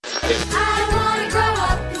I wanna grow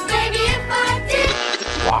up, 'cause maybe if I did.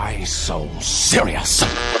 Why so serious?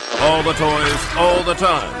 All the toys, all the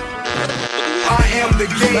time. I am the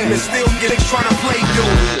game and still getting trying to play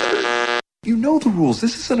you. You know the rules.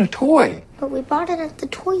 This isn't a toy. But we bought it at the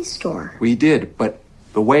toy store. We did, but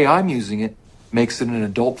the way I'm using it makes it an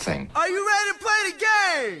adult thing. Are you ready to play the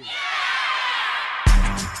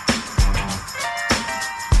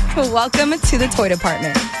game? Welcome to the Toy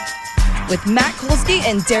Department with Matt Kolsky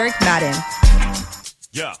and Derek Madden.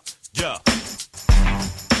 Yeah.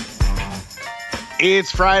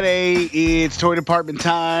 It's Friday. It's Toy Department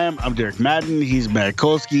time. I'm Derek Madden. He's Matt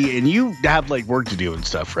Kolsky, and you have like work to do and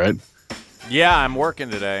stuff, right? Yeah, I'm working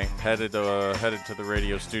today. Headed to the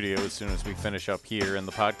radio studio as soon as we finish up here in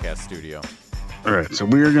the podcast studio. All right, so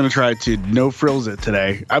we're going to try to no frills it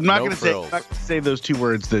today. I'm not No going frills. to say those two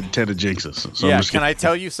words that tend to jinx us. So Yeah, can I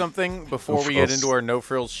tell you something before No we get frills. into our no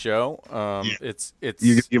frills show? Yeah. It's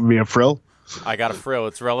You can give me a frill? I got a frill.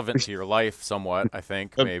 It's relevant to your life somewhat, I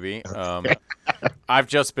think, maybe. I've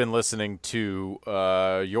just been listening to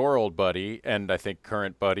your old buddy and I think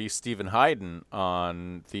current buddy, Steven Hyden,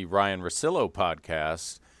 on the Ryan Russillo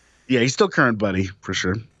podcast. Yeah, he's still current buddy, for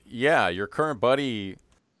sure. Yeah, your current buddy,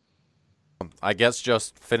 I guess,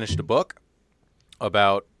 just finished a book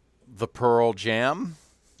about the Pearl Jam.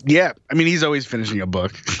 Yeah, I mean, he's always finishing a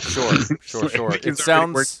book. Sure. He's It already working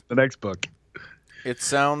sounds on the next book. It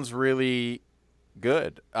sounds really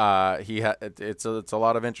good. It's a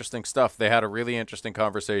lot of interesting stuff. They had a really interesting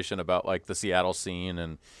conversation about like the Seattle scene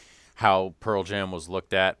and how Pearl Jam was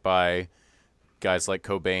looked at by guys like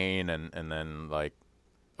Cobain and then like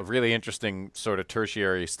a really interesting sort of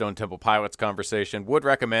tertiary Stone Temple Pilots conversation. Would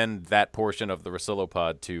recommend that portion of the Russillo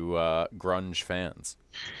pod to grunge fans.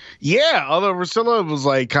 Yeah, although Russillo was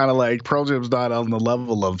like kind of like Pearl Jam's not on the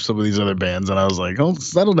level of some of these other bands, and I was like, "Oh,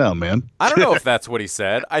 settle down, man." I don't know if that's what he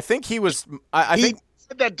said. I think he was. I think he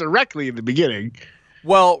said that directly in the beginning.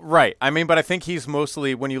 Well, right. I mean, but I think he's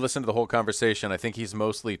mostly, when you listen to the whole conversation, I think he's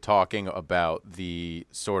mostly talking about the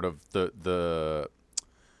sort of the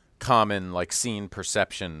common like scene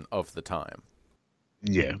perception of the time.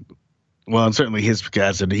 Yeah, well, and certainly his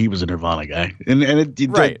guys, and he was a Nirvana guy, and it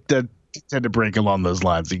Right. did tend to break along those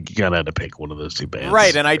lines. You kind of had to pick one of those two bands,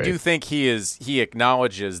 Right, and I do think he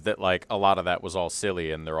acknowledges that like a lot of that was all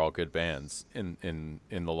silly and they're all good bands in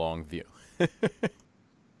the long view.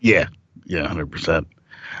 Yeah, 100%.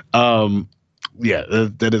 Yeah,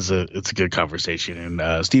 it's a good conversation,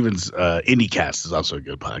 and Steven's IndieCast is also a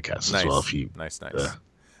good podcast as well. If you Nice.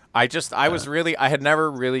 I had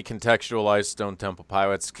never really contextualized Stone Temple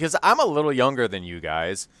Pilots because I'm a little younger than you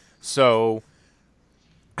guys, so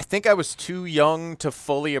I think I was too young to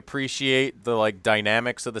fully appreciate the like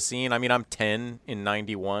dynamics of the scene. I mean, I'm 10 in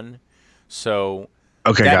 91, so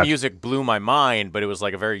that music blew my mind, but it was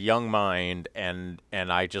like a very young mind, and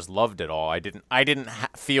I just loved it all. I didn't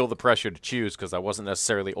feel the pressure to choose because I wasn't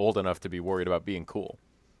necessarily old enough to be worried about being cool.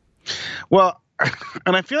 Well,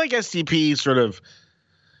 and I feel like STP sort of,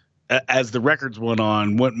 as the records went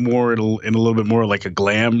more in a little bit more like a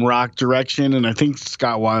glam rock direction, and I think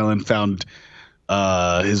Scott Weiland found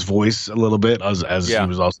his voice a little bit as he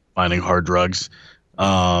was also finding hard drugs.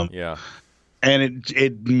 And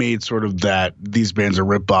it made sort of that these bands are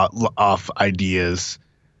rip off ideas.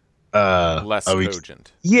 Less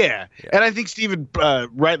cogent. Yeah, and I think Steven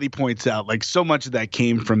rightly points out like so much of that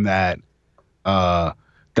came from that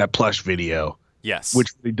Plush video. Yes, which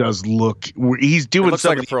really does look. He's doing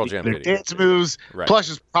some like a Pearl Jam video. Dance moves. Right. Plush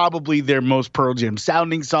is probably their most Pearl Jam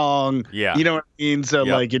sounding song. Yeah, you know what I mean. So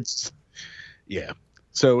like it's, yeah.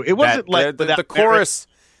 So it wasn't like the chorus.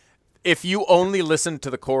 If you only listened to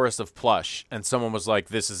the chorus of Plush and someone was like,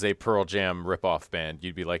 "This is a Pearl Jam ripoff band,"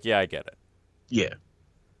 you'd be like, "Yeah, I get it." Yeah.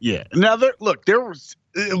 Now there was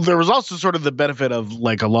also sort of the benefit of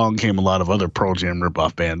like along came a lot of other Pearl Jam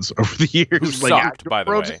ripoff bands over the years. Who sucked, by the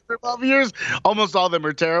Pearl way. Jam ripoff years, almost all of them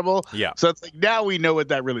are terrible. Yeah. So it's like now we know what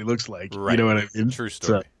that really looks like. Right. You know what I mean? True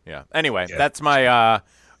story. So, yeah. Anyway, that's my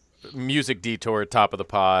music detour. Top of the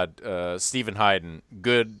pod. Steven Hyden,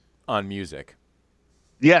 good on music.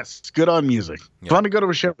 yes, good on music. Yeah. Fun to go to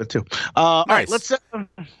a show with too. All right, Nice.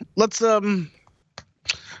 let's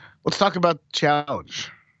talk about challenge.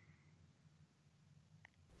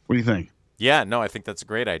 What do you think? Yeah, no, I think that's a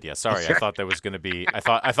great idea. Sorry, I thought that was going to be.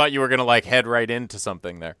 I thought you were going to like head right into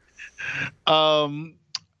something there.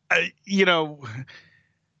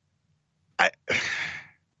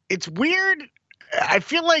 It's weird. I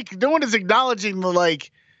feel like no one is acknowledging the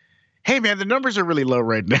like, hey man, the numbers are really low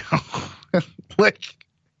right now. Like,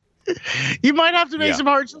 you might have to make some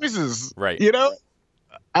hard choices, right? You know,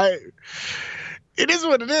 it is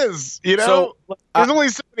what it is. You know, So, there's only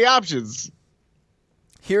so many options.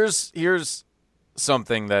 Here's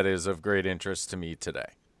something that is of great interest to me today.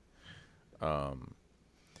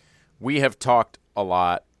 We have talked a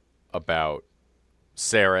lot about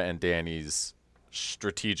Sarah and Danny's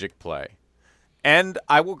strategic play. And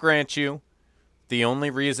I will grant you, the only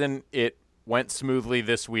reason it went smoothly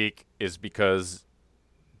this week is because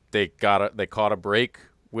they caught a break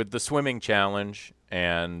with the swimming challenge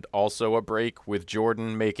and also a break with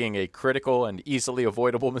Jordan making a critical and easily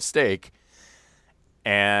avoidable mistake.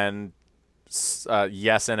 And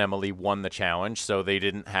Yes and Emily won the challenge, so they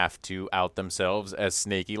didn't have to out themselves as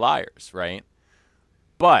snaky liars, right?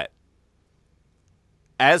 But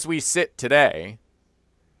as we sit today,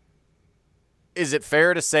 is it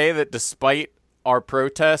fair to say that despite our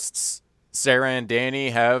protests, Sarah and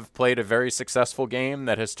Danny have played a very successful game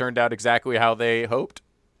that has turned out exactly how they hoped?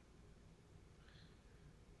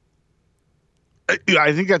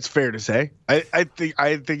 I think that's fair to say. I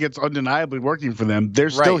think it's undeniably working for them. They're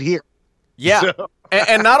still here. Yeah. So.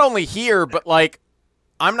 And not only here, but like,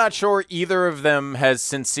 I'm not sure either of them has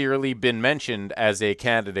sincerely been mentioned as a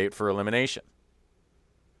candidate for elimination.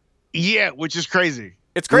 Yeah, which is crazy.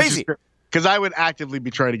 It's crazy. Because I would actively be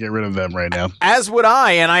trying to get rid of them right now. As would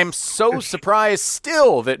I, and I'm so surprised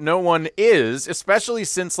still that no one is, especially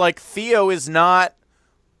since, like, Theo is not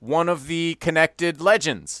one of the connected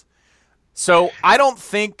legends. So I don't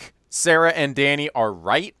think Sarah and Danny are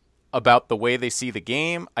right about the way they see the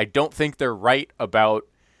game. I don't think they're right about,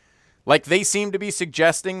 like, they seem to be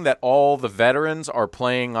suggesting that all the veterans are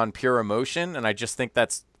playing on pure emotion, and I just think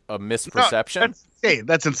that's a misperception. No, that's insane.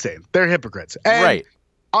 That's insane. They're hypocrites. And right.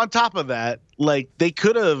 On top of that, like, they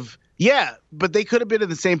could have, but they could have been in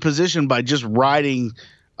the same position by just riding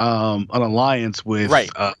an alliance with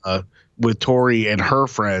Tori and her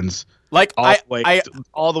friends. Like,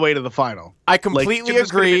 all the way to the final. I completely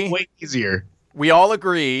agree. Way easier. We all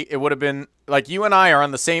agree it would have been, like, you and I are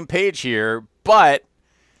on the same page here, but,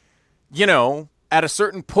 you know, at a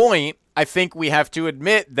certain point, I think we have to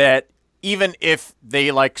admit that even if they,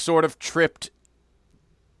 like, sort of tripped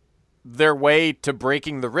their way to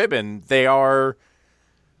breaking the ribbon, they are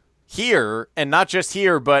here, and not just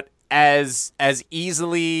here, but as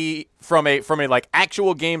easily from a like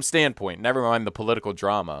actual game standpoint, never mind the political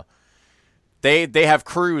drama. They have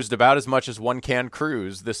cruised about as much as one can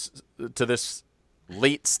cruise this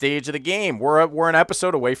late stage of the game. We're an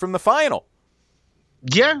episode away from the final.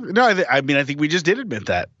 Yeah, no, I mean I think we just did admit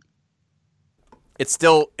that. It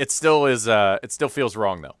still feels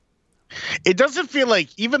wrong though. It doesn't feel like,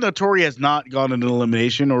 even though Tori has not gone into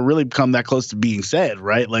elimination or really come that close to being said,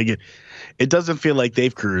 right? Like it doesn't feel like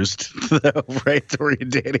they've cruised, right? Tori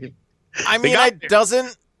and Danny. I mean, it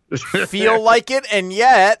doesn't feel like it, and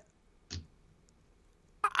yet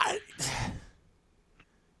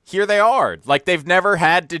here they are. Like, they've never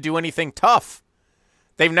had to do anything tough.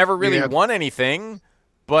 They've never really won anything,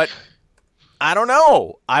 but I don't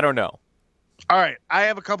know. All right, I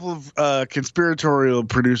have a couple of conspiratorial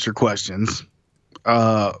producer questions.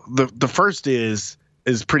 The first is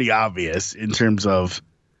pretty obvious in terms of,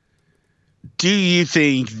 do you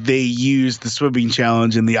think they used the swimming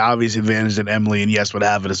challenge and the obvious advantage that Emily and Yes would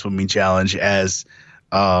have in a swimming challenge as,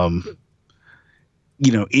 do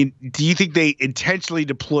you think they intentionally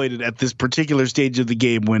deployed it at this particular stage of the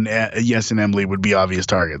game when Yes and Emily would be obvious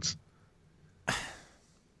targets?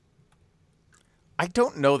 I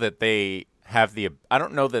don't know that they have I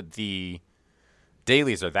don't know that the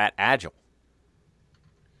dailies are that agile.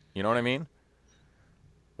 You know what I mean?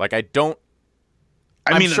 Like, I don't.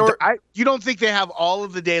 I'm sure. You don't think they have all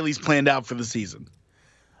of the dailies planned out for the season?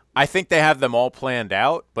 I think they have them all planned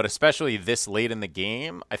out, but especially this late in the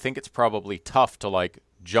game, I think it's probably tough to, like,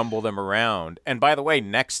 jumble them around. And by the way,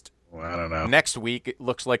 next week it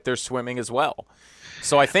looks like they're swimming as well.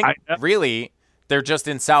 So I think really they're just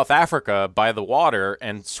in South Africa by the water,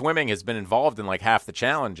 and swimming has been involved in like half the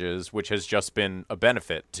challenges, which has just been a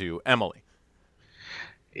benefit to Emily.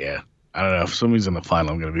 Yeah. I don't know. If swimming's in the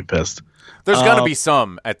final, I'm going to be pissed. There's going to be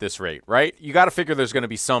some at this rate, right? You got to figure there's going to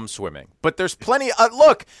be some swimming. But there's plenty.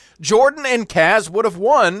 Look, Jordan and Kaz would have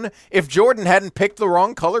won if Jordan hadn't picked the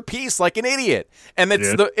wrong color piece like an idiot. And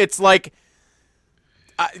it's like,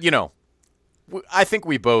 I think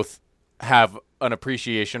we both have an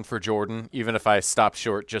appreciation for Jordan, even if I stopped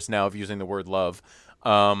short just now of using the word love.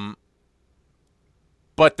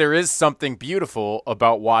 But there is something beautiful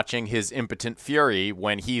about watching his impotent fury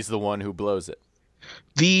when he's the one who blows it.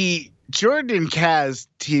 The Jordan and Kaz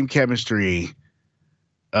team chemistry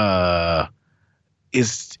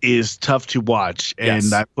is tough to watch, and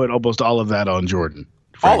yes. I put almost all of that on Jordan.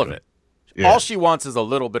 Frankly. All of it. Yeah. All she wants is a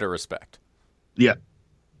little bit of respect. Yeah.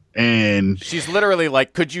 And she's literally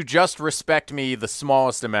like, could you just respect me the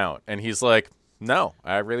smallest amount? And he's like, no,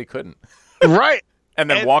 I really couldn't. Right. And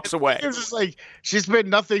then walks away. It's just like she's been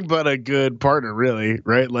nothing but a good partner, really,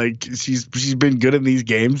 right? Like she's been good in these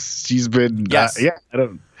games. She's been yes. I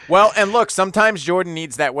don't. Well, and look, sometimes Jordan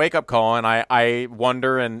needs that wake up call, and I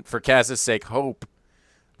wonder, and for Kaz's sake, hope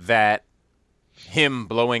that him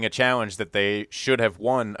blowing a challenge that they should have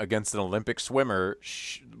won against an Olympic swimmer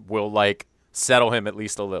will like settle him at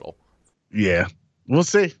least a little. Yeah, we'll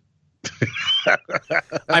see.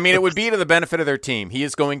 I mean, it would be to the benefit of their team. He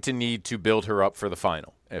is going to need to build her up for the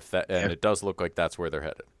final, and it does look like that's where they're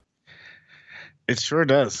headed. It sure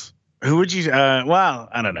does. Who would you? Well,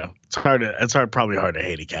 I don't know. It's probably hard to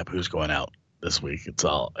handicap who's going out this week. It's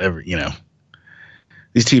all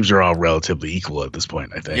these teams are all relatively equal at this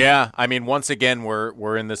point, I think. Yeah, I mean, once again,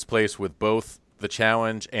 we're in this place with both the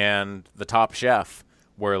challenge and the Top Chef,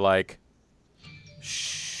 where like,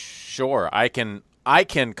 sure, I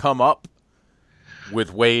can come up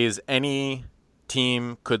with ways any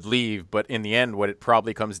team could leave, but in the end, what it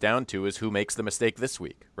probably comes down to is who makes the mistake this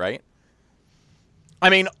week, right? I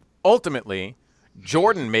mean, ultimately,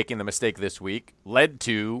 Jordan making the mistake this week led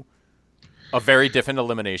to a very different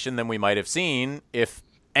elimination than we might have seen if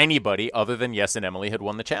anybody other than Yes and Emily had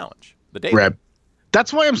won the challenge the day. Right.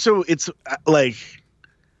 That's why it's like,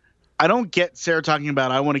 I don't get Sarah talking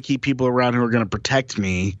about, I want to keep people around who are going to protect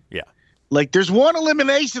me. Yeah. Like, there's one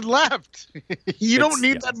elimination left. You don't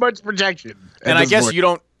need that much protection. And I guess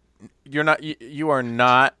you are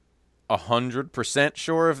not 100%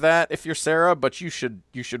 sure of that if you're Sarah, but you should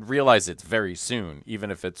realize it's very soon,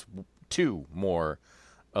 even if it's 2 more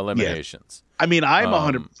eliminations. Yeah. I mean, I'm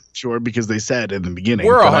 100% sure because they said in the beginning.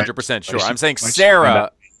 We're 100% sure. I'm saying Sarah.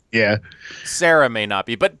 Yeah. Sarah may not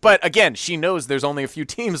be, but again, she knows there's only a few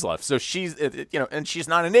teams left, so she's and she's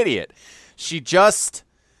not an idiot. She just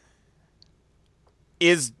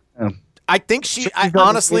is. I think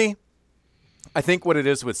honestly, I think what it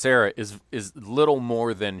is with Sarah is little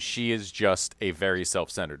more than she is just a very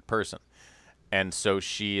self-centered person, and so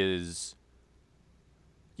she is.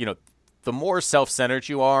 The more self-centered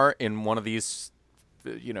you are in one of these,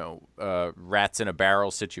 rats in a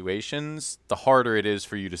barrel situations, the harder it is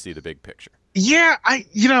for you to see the big picture. Yeah, I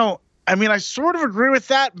sort of agree with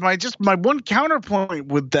that. My one counterpoint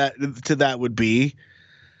with that would be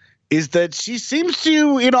is that she seems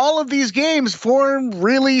to, in all of these games, form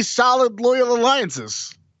really solid, loyal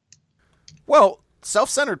alliances. Well,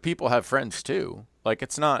 self-centered people have friends too. Like,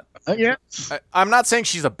 it's not. Yeah. I'm not saying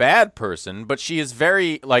she's a bad person, but she is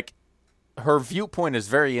very her viewpoint is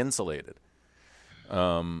very insulated.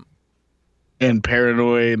 And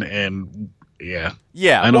paranoid and yeah.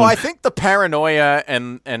 Yeah. I think the paranoia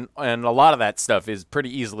and a lot of that stuff is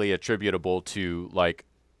pretty easily attributable to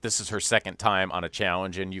this is her second time on a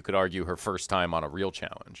challenge, and you could argue her first time on a real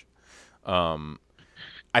challenge.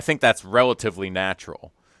 I think that's relatively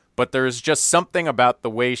natural. But there's just something about the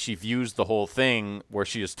way she views the whole thing where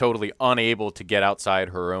she is totally unable to get outside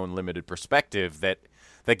her own limited perspective that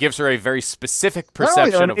gives her a very specific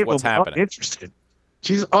perception of what's happening. Uninterested.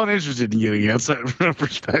 She's uninterested in getting outside of her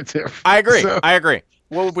perspective. I agree.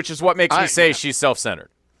 Well, which is what makes me say she's self-centered.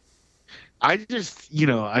 I just,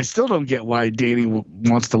 I still don't get why Danny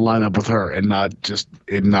wants to line up with her and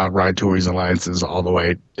not ride Tori's alliances all the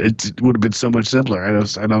way. It would have been so much simpler. I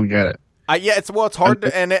don't get it. It's hard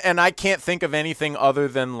to, and I can't think of anything other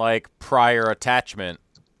than prior attachment,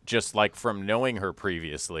 just from knowing her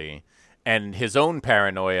previously, and his own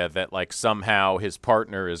paranoia that somehow his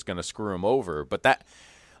partner is going to screw him over. But that,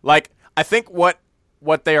 I think what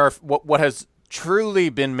has truly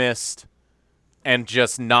been missed and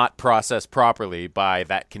just not processed properly by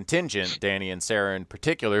that contingent, Danny and Sarah in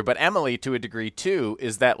particular, but Emily to a degree too,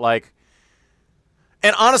 is that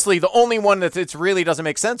and honestly, the only one that it really doesn't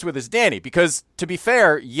make sense with is Danny, because to be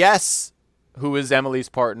fair, Yes, who is Emily's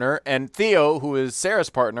partner, and Theo, who is Sarah's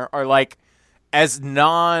partner, are as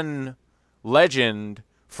non-legend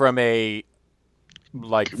from a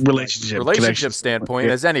relationship standpoint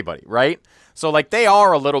as anybody, right? So they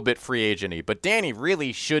are a little bit free agenty, but Danny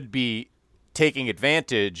really should be taking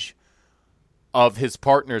advantage of his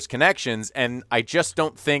partner's connections, and I just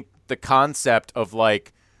don't think the concept of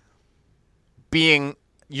being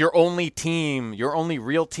your only team, your only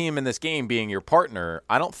real team in this game being your partner,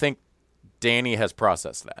 I don't think Danny has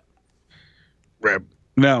processed that.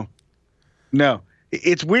 No.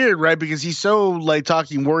 It's weird, right? Because he's so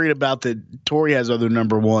worried about that Tori has other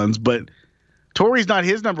number ones, but Tori's not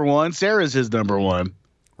his number one. Sarah's his number one.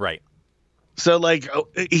 Right. So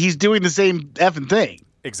he's doing the same effing thing.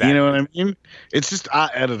 Exactly. You know what I mean? It's just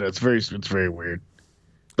I don't know. It's very weird.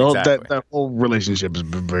 Exactly. That whole relationship has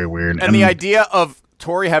been very weird. And the idea of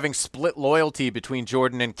Tori having split loyalty between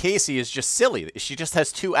Jordan and Casey is just silly. She just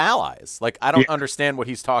has two allies. Like, I don't understand what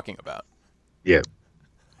he's talking about. Yeah.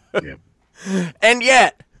 Yeah. And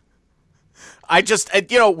yet,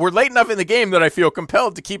 we're late enough in the game that I feel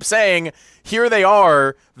compelled to keep saying, here they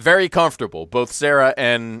are, very comfortable, both Sarah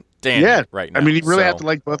and Danny right now. I mean, you really have to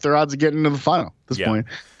like both their odds of getting into the final at this point.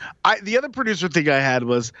 The other producer thing I had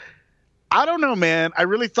was, I don't know, man. I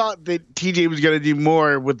really thought that TJ was going to do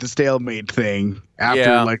more with the stalemate thing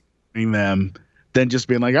after like them than just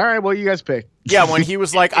being like, all right, well, you guys pick. Yeah, when he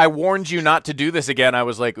was like, I warned you not to do this again, I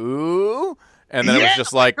was like, ooh. And then it was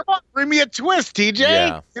just like, come on, bring me a twist, TJ.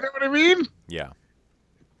 Yeah. You know what I mean? Yeah.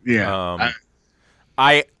 Yeah.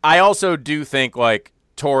 I also do think like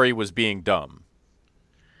Tori was being dumb.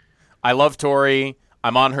 I love Tori.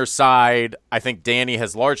 I'm on her side. I think Danny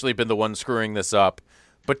has largely been the one screwing this up.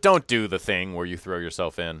 But don't do the thing where you throw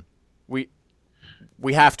yourself in. We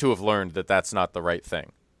have to have learned that that's not the right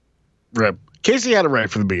thing. Right. Casey had it right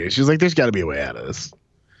from the beginning. She was like, there's got to be a way out of this.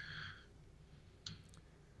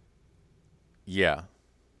 Yeah.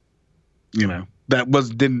 You know,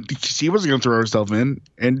 she wasn't going to throw herself in,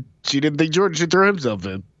 and she didn't think Jordan should throw himself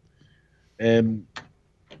in. And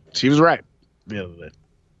she was right the other day.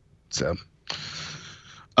 So,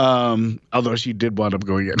 although she did wind up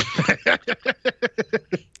going in.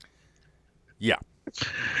 Yeah.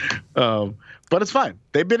 But it's fine.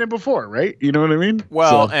 They've been in before, right? You know what I mean?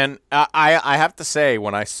 Well, and I have to say,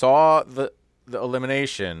 when I saw the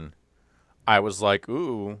elimination, I was like,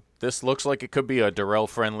 ooh, this looks like it could be a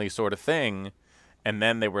Darrell-friendly sort of thing. And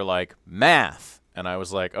then they were like, math. And I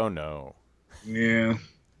was like, oh, no. Yeah.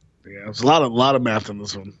 Yeah, there's a lot of math in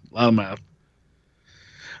this one. A lot of math.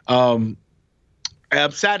 I'm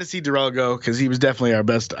sad to see Darrell go because he was definitely our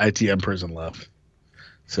best ITM person left.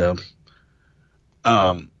 So,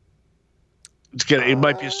 it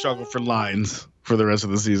might be a struggle for lines for the rest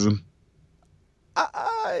of the season.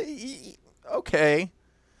 Okay.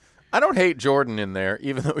 I don't hate Jordan in there,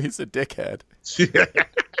 even though he's a dickhead.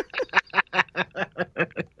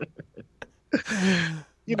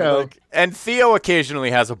 You know, and Theo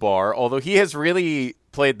occasionally has a bar, although he has really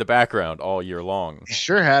played the background all year long. He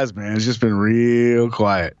sure has, man. It's just been real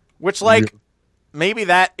quiet. Which, maybe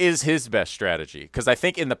that is his best strategy, because I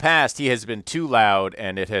think in the past he has been too loud,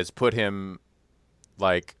 and it has put him,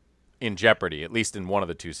 in jeopardy, at least in one of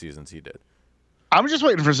the 2 seasons he did. I'm just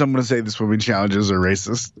waiting for someone to say this women challenges are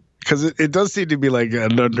racist, because it does seem to be like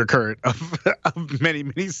an undercurrent of many,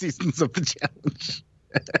 many seasons of the challenge.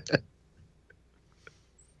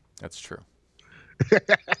 That's true.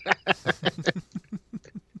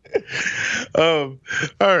 All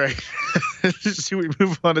right. Should we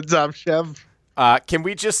move on to Top Chef? Can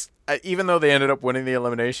we just, even though they ended up winning the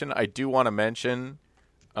elimination, I do want to mention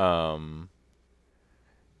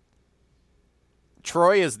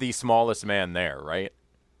Troy is the smallest man there, right?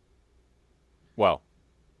 Well,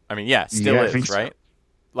 I mean, still is, right?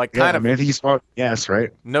 So. Kind of. I think he's small. Yes,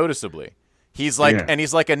 right. Noticeably. He's and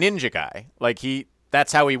he's like a ninja guy.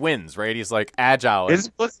 That's how he wins, right? He's agile.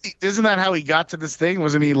 Isn't that how he got to this thing?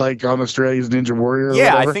 Wasn't he on Australia's Ninja Warrior?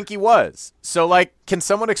 Yeah, I think he was. So can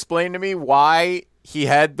someone explain to me why he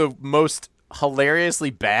had the most hilariously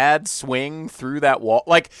bad swing through that wall?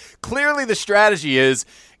 Clearly the strategy is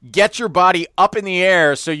get your body up in the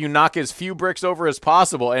air so you knock as few bricks over as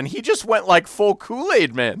possible, and he just went full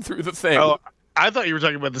Kool-Aid Man through the thing. Oh, I thought you were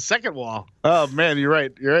talking about the second wall. Oh, man, you're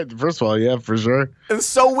right. You're right. The first wall, yeah, for sure. It's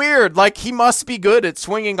so weird. He must be good at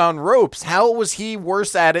swinging on ropes. How was he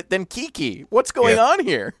worse at it than Kiki? What's going on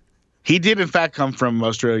here? He did, in fact, come from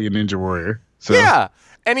Australian Ninja Warrior. So. Yeah.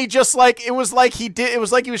 And he just it was like he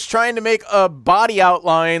was trying to make a body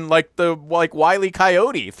outline like Wile E.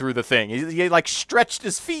 Coyote through the thing. He stretched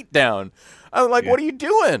his feet down. I was like, what are you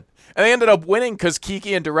doing? And they ended up winning because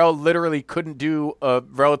Kiki and Darrell literally couldn't do a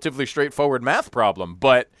relatively straightforward math problem.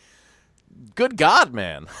 But good God,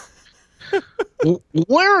 man.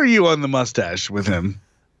 Where are you on the mustache with him?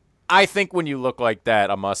 I think when you look like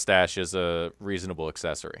that, a mustache is a reasonable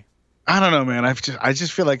accessory. I don't know, man. I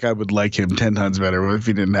just feel like I would like him 10 times better if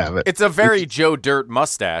he didn't have it. It's a very Joe Dirt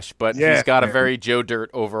mustache, but he's got a very Joe Dirt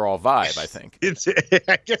overall vibe, I think.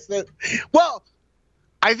 I guess that. Well,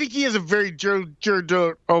 I think he has a very Joe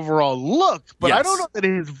Dirt overall look, but I don't know that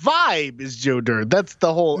his vibe is Joe Dirt. That's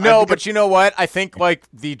the whole. No, but you know what? I think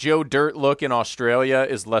the Joe Dirt look in Australia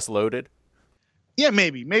is less loaded. Yeah,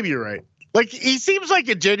 maybe you're right. He seems like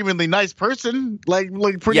a genuinely nice person,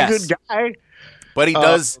 pretty good guy. But he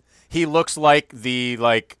does. He looks like the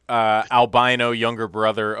albino younger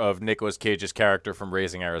brother of Nicolas Cage's character from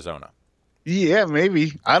Raising Arizona. Yeah,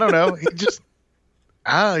 maybe. I don't know.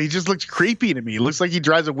 He just looks creepy to me. He looks like he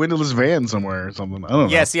drives a windowless van somewhere or something. I don't know.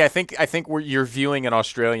 Yeah, see, I think you're viewing an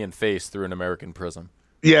Australian face through an American prism.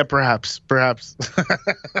 Yeah, perhaps.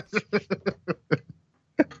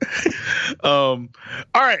 All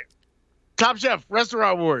right. Top Chef,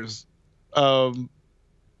 Restaurant Wars. It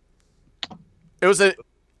was a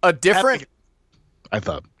different. Epic, I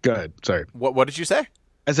thought. Go ahead. Sorry. What did you say?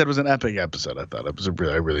 I said it was an epic episode. I thought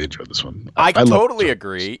I really enjoyed this one. I totally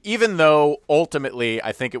agree. Even though ultimately,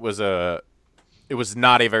 I think it was not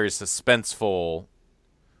a very suspenseful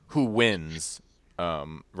who wins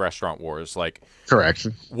Restaurant Wars. Like, correct.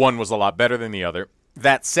 One was a lot better than the other.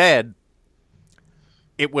 That said,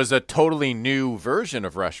 it was a totally new version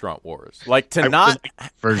of Restaurant Wars. Like, to not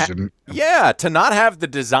version. To not have the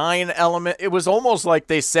design element. It was almost like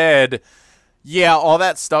they said, yeah, all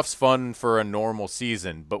that stuff's fun for a normal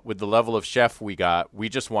season, but with the level of chef we got, we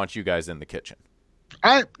just want you guys in the kitchen.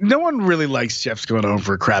 No one really likes chefs going home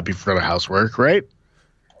for crappy front of housework, right?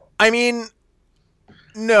 I mean,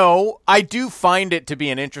 no, I do find it to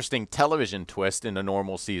be an interesting television twist in a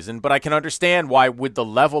normal season, but I can understand why with the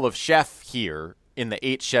level of chef here, in the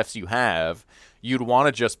 8 chefs you have, you'd want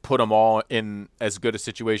to just put them all in as good a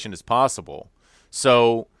situation as possible.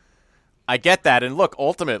 So I get that. And look,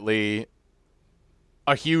 ultimately,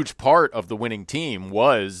 a huge part of the winning team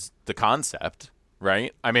was the concept,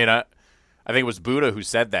 right? I mean, I think it was Buddha who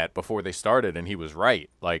said that before they started, and he was right.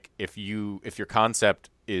 Like, if your concept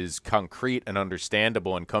is concrete and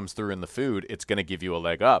understandable and comes through in the food, it's going to give you a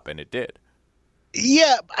leg up, and it did.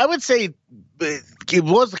 Yeah, I would say it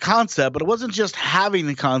was the concept, but it wasn't just having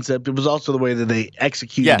the concept. It was also the way that they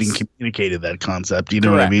executed and communicated that concept. You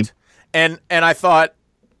know what I mean? And I thought,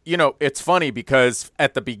 it's funny because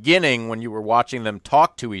at the beginning when you were watching them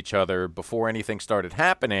talk to each other before anything started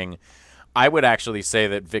happening, I would actually say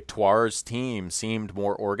that Victoire's team seemed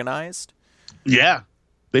more organized. Yeah.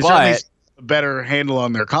 They certainly have a better handle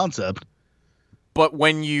on their concept. But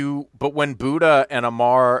when Buddha and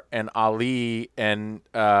Amar and Ali and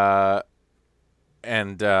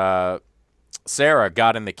Sarah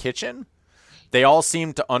got in the kitchen, they all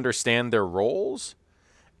seemed to understand their roles.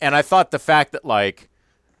 And I thought the fact that, like,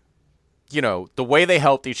 the way they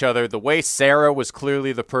helped each other, the way Sarah was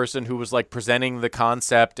clearly the person who was, like, presenting the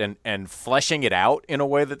concept and fleshing it out in a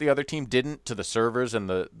way that the other team didn't to the servers and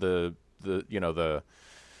the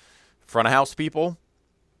front of house people.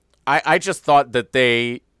 I just thought that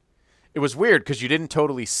it was weird because you didn't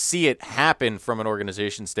totally see it happen from an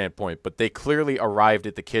organization standpoint, but they clearly arrived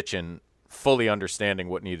at the kitchen fully understanding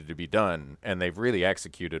what needed to be done, and they've really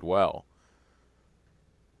executed well.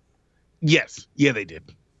 Yes. Yeah, they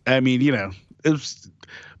did. I mean, it was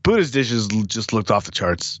Buddha's dishes just looked off the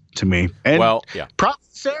charts to me. And props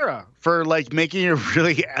to Sarah for, like, making a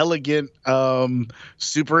really elegant,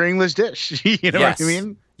 super English dish. You know what I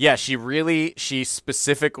mean? Yeah, she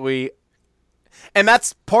specifically, and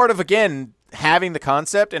that's part of, again, having the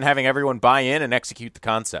concept and having everyone buy in and execute the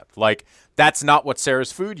concept. Like, that's not what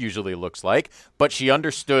Sarah's food usually looks like, but she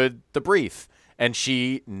understood the brief and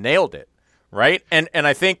she nailed it, right? And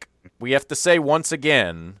I think we have to say once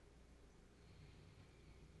again,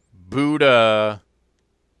 Buddha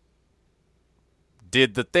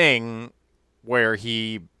did the thing where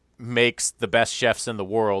he makes the best chefs in the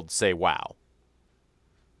world say wow.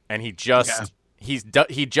 And he just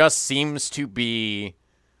seems to be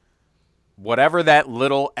whatever that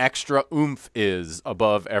little extra oomph is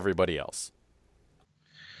above everybody else.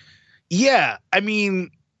 Yeah, I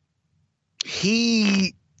mean,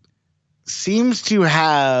 he seems to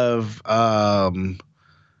have a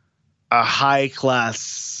high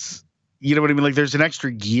class. You know what I mean? Like, there's an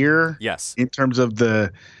extra gear. Yes. In terms of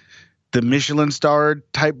the Michelin star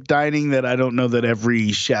type dining that I don't know that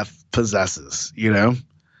every chef possesses.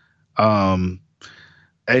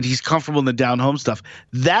 And he's comfortable in the down home stuff.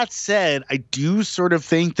 That said, I do sort of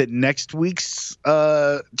think that next week's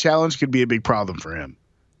challenge could be a big problem for him,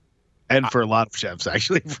 and for a lot of chefs,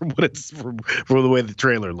 actually, from the way the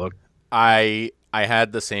trailer looked. I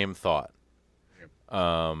had the same thought.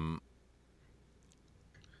 I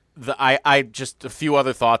just a few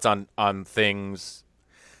other thoughts on things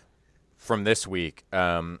from this week.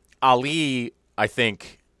 Ali, I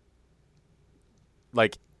think,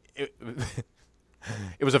 like.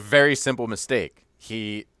 It was a very simple mistake.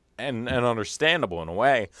 And understandable in a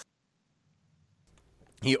way.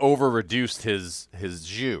 He over-reduced his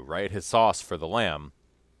jus, right? His sauce for the lamb.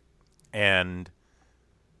 And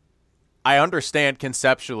I understand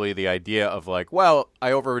conceptually the idea of, like, well,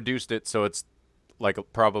 I over-reduced it, so it's, like,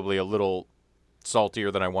 probably a little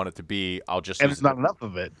saltier than I want it to be. And it's not enough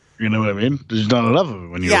of it. You know what I mean? There's not enough of it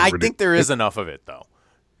when you I think there is enough of it, though.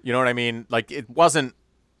 You know what I mean? Like, it wasn't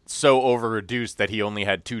so over-reduced that he only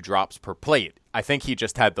had 2 drops per plate. I think he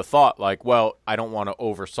just had the thought, like, well, I don't want to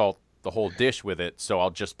oversalt the whole dish with it, so I'll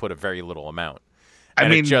just put a very little amount.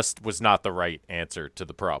 And it just was not the right answer to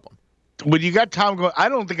the problem. When you got Tom going, I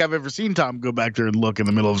don't think I've ever seen Tom go back there and look in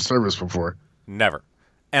the middle of service before. Never.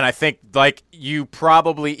 And I think, like, you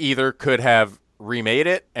probably either could have remade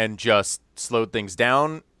it and just slowed things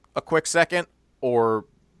down a quick second or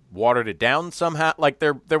watered it down somehow. Like,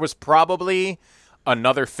 there was probably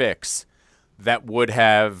another fix that would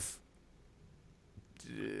have,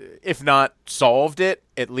 if not solved it,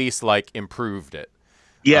 at least, like, improved it.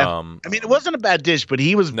 Yeah. I mean, it wasn't a bad dish, but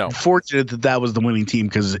he was No. fortunate that that was the winning team,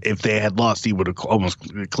 because if they had lost, he would have almost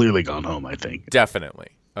clearly gone home, I think. Definitely.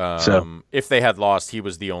 If they had lost, he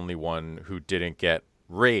was the only one who didn't get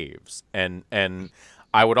raves. And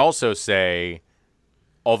I would also say,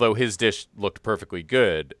 although his dish looked perfectly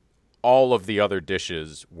good, all of the other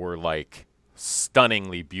dishes were, like,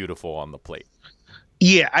 stunningly beautiful on the plate.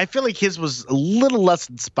 Yeah, I feel like his was a little less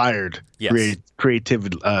inspired, Yes.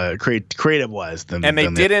 creative-wise than. And they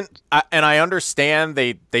than didn't. And I understand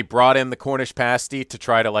they brought in the Cornish pasty to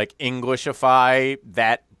try to, like, Englishify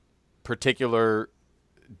that particular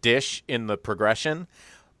dish in the progression,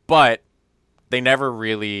 but they never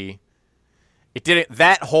really. It didn't.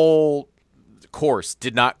 That whole course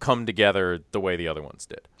did not come together the way the other ones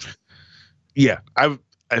did. Yeah, I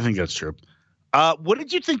think that's true. What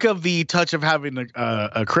did you think of the touch of having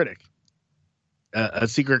a critic, a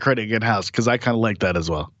secret critic in house? Because I kind of like that as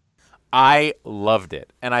well. I loved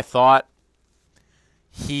it, and I thought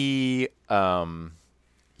he got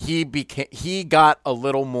a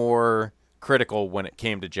little more critical when it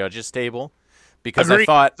came to judges' table, because Agreed.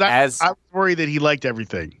 I thought I was worried that he liked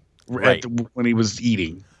everything Right. when he was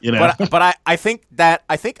eating. You know, but I think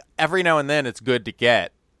every now and then it's good to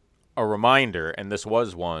get a reminder, and this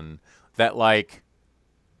was one, that, like,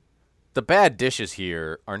 the bad dishes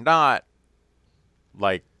here are not,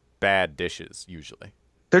 like, bad dishes usually.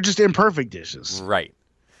 they're just imperfect dishes. Right.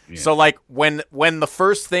 Yeah. So, like, when the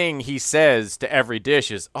first thing he says to every dish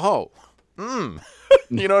is, oh, you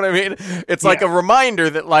know what I mean? It's like a reminder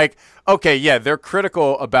that, like, okay, yeah, they're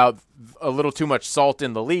critical about a little too much salt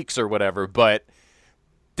in the leeks or whatever, but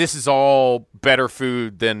this is all better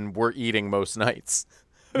food than we're eating most nights.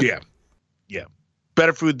 Yeah.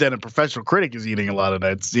 Better food than a professional critic is eating a lot of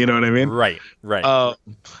nights. You know what I mean? Right.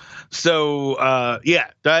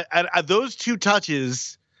 Those 2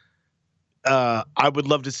 touches, I would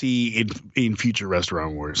love to see in future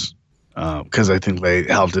Restaurant Wars, because I think they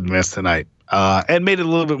helped advance tonight, and made it a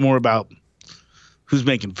little bit more about who's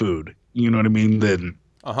making food. You know what I mean? Than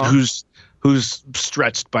who's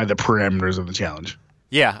stretched by the parameters of the challenge.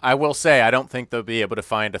 Yeah, I will say I don't think they'll be able to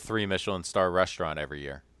find a 3 Michelin star restaurant every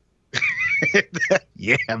year.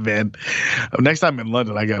 Yeah, man. Next time in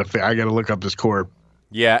London, I gotta look up this core.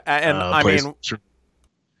 Yeah, and I place. mean,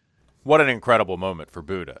 what an incredible moment for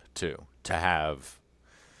Buddha too, to have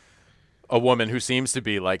a woman who seems to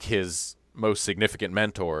be like his most significant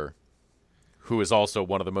mentor, who is also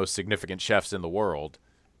one of the most significant chefs in the world.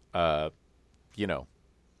 Have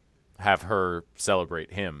her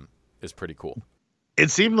celebrate him is pretty cool. It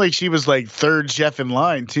seemed like she was like 3rd chef in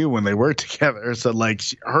line too when they worked together. So like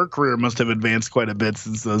her career must have advanced quite a bit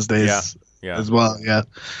since those days. Yeah. As well. Yeah.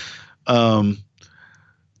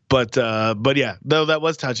 But yeah, no, that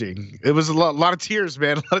was touching. It was a lot of tears,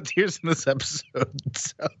 man. A lot of tears in this episode.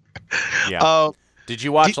 So, yeah. Did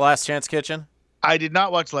you watch Last Chance Kitchen? I did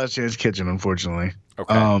not watch Last Chance Kitchen, unfortunately.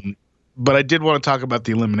 Okay. But I did want to talk about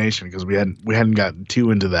the elimination, because we hadn't gotten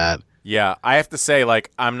too into that. Yeah, I have to say, like,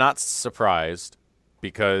 I'm not surprised,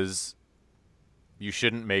 because you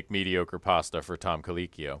shouldn't make mediocre pasta for Tom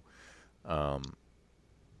Colicchio.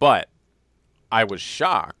 But I was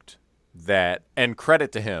shocked that, and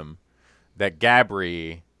credit to him, that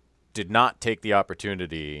Gabri did not take the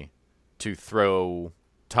opportunity to throw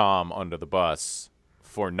Tom under the bus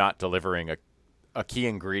for not delivering a key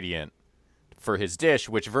ingredient for his dish,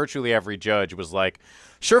 which virtually every judge was like,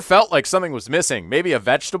 sure felt like something was missing, maybe a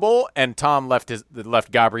vegetable, and Tom left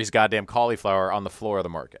Gabri's goddamn cauliflower on the floor of the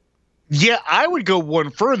market. Yeah, I would go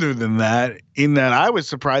one further than that, in that I was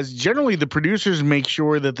surprised. Generally, the producers make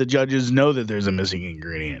sure that the judges know that there's a missing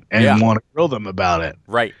ingredient and want to grill them about it.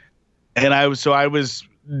 Right. And I was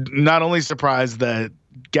not only surprised that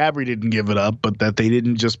Gabri didn't give it up, but that they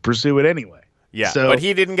didn't just pursue it anyway. Yeah, but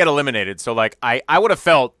he didn't get eliminated. So, like, I would have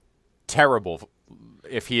felt terrible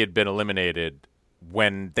if he had been eliminated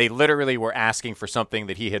when they literally were asking for something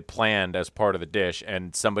that he had planned as part of the dish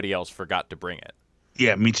and somebody else forgot to bring it.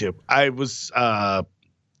 Yeah, me too. I was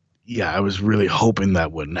yeah, I was really hoping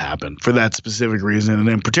that wouldn't happen for that specific reason. And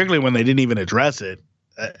then particularly when they didn't even address it,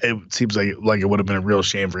 it seems like it would have been a real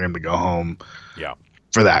shame for him to go home. Yeah.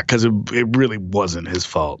 For that, because it really wasn't his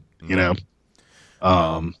fault, you know.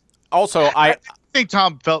 Also, I think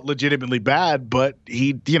Tom felt legitimately bad, but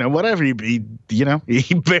he, whatever he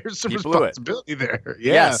bears some responsibility there.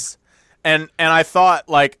 Yeah. Yes, and I thought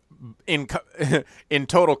like in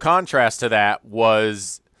total contrast to that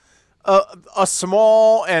was a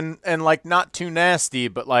small and like not too nasty,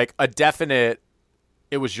 but like a definite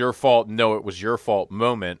it was your fault, no, it was your fault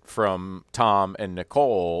moment from Tom and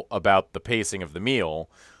Nicole about the pacing of the meal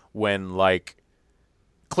when, like,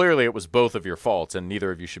 clearly it was both of your faults and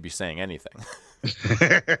neither of you should be saying anything.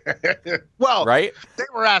 Well, right? They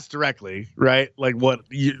were asked directly, right? Like,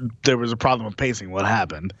 there was a problem with pacing. What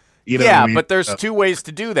happened? But there's two ways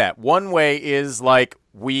to do that. One way is, like,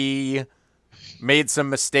 we made some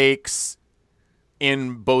mistakes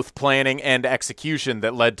in both planning and execution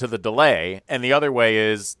that led to the delay. And the other way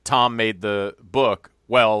is Tom made the book,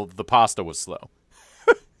 well, the pasta was slow.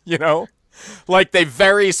 Like they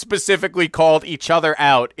very specifically called each other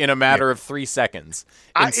out in a matter of 3 seconds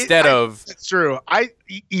instead of. It's true. I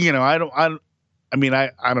don't know. I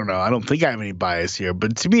don't think I have any bias here,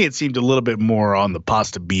 but to me, it seemed a little bit more on the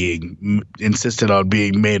pasta being insisted on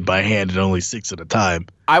being made by hand and only 6 at a time.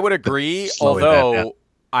 I would agree, although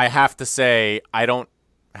I have to say I don't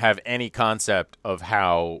have any concept of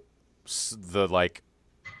how the like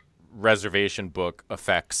reservation book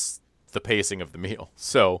affects the pacing of the meal.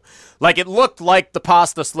 So, like, it looked like the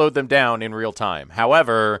pasta slowed them down in real time.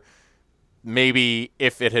 However, maybe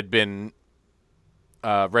if it had been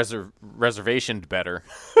reservationed better,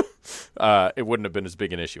 it wouldn't have been as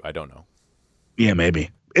big an issue. I don't know. Yeah,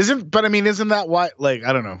 maybe. Isn't that why? Like,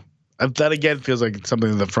 I don't know. That again feels like it's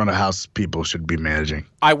something the front of house people should be managing.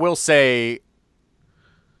 I will say,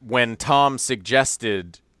 when Tom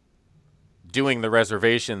suggested doing the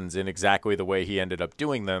reservations in exactly the way he ended up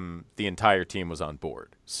doing them, the entire team was on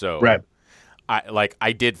board. So, right.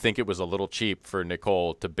 I did think it was a little cheap for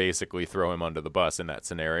Nicole to basically throw him under the bus in that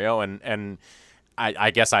scenario, and I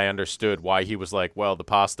guess I understood why he was like, well, the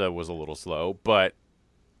pasta was a little slow, but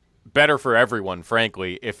better for everyone,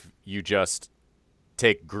 frankly, if you just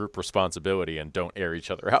take group responsibility and don't air each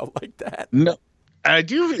other out like that. No, I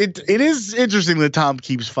do. It is interesting that Tom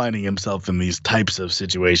keeps finding himself in these types of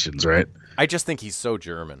situations, right? I just think he's so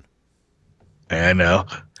German. I know.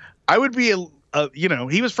 I would be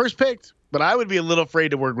he was first picked, but I would be a little afraid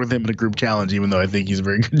to work with him in a group challenge, even though I think he's a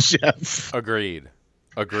very good chef. Agreed.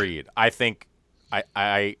 I think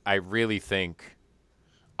I really think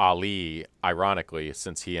Ali, ironically,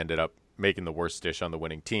 since he ended up making the worst dish on the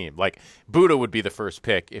winning team. Like, Buddha would be the first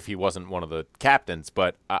pick if he wasn't one of the captains,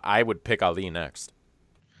 but I would pick Ali next.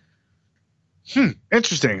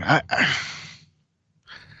 Interesting. To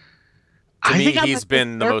me, he's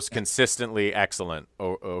been the most consistently excellent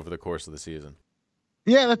over the course of the season.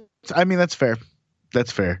 Yeah, that's fair.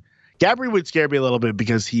 That's fair. Gabri would scare me a little bit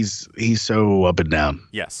because he's so up and down.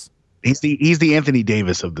 Yes. He's the Anthony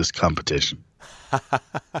Davis of this competition.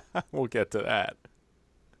 We'll get to that.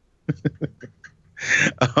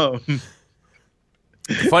 The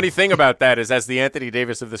funny thing about that is, as the Anthony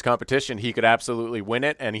Davis of this competition, he could absolutely win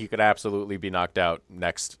it, and he could absolutely be knocked out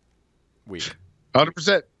next week.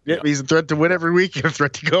 100%. Yeah, he's a threat to win every week and a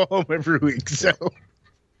threat to go home every week. So,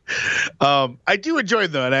 I do enjoy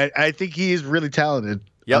him, though, and I think he is really talented.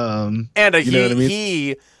 Yep. And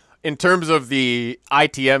he, in terms of the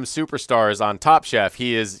ITM superstars on Top Chef,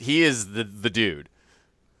 he is the dude.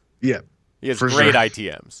 Yeah. He has great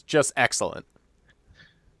ITMs. Just excellent.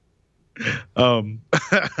 All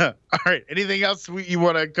right. Anything else you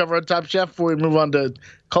want to cover on Top Chef before we move on to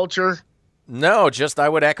culture? No, just I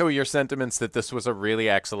would echo your sentiments that this was a really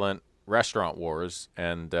excellent Restaurant Wars.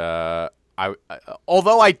 And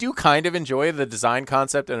although I do kind of enjoy the design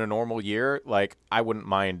concept in a normal year, like, I wouldn't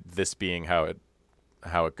mind this being how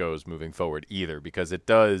it goes moving forward either, because it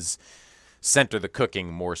does center the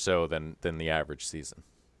cooking more so than the average season.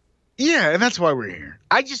 Yeah, and that's why we're here.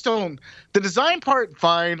 I just don't – the design part,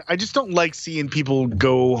 fine. I just don't like seeing people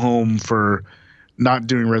go home for not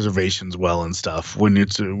doing reservations well and stuff when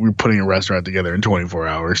we're putting a restaurant together in 24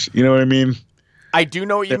 hours. You know what I mean? I do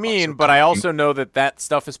know what you mean, but I also know that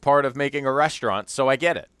stuff is part of making a restaurant, so I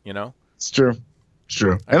get it, It's true. It's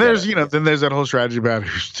true. And there's, then there's that whole strategy about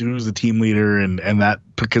who's the team leader and that,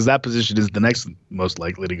 because that position is the next most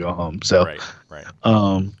likely to go home. So, right.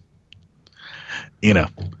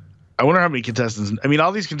 I wonder how many contestants. I mean,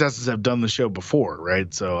 all these contestants have done the show before,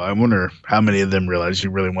 right? So I wonder how many of them realize you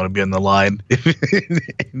really want to be on the line.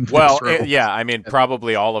 Yeah. I mean,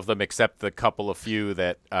 probably all of them except the couple of few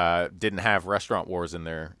that didn't have Restaurant Wars in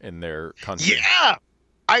their country. Yeah.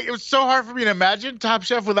 It was so hard for me to imagine Top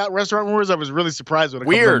Chef without Restaurant Wars. I was really surprised when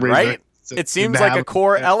Weird, right? It seems like a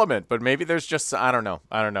core element, but maybe there's just I don't know.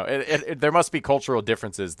 There must be cultural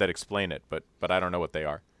differences that explain it, but I don't know what they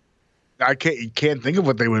are. I can't think of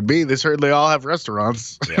what they would be. They certainly all have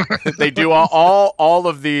restaurants. Yeah. They do all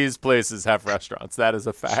of these places have restaurants. That is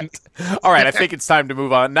a fact. All right, I think it's time to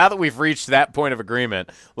move on. Now that we've reached that point of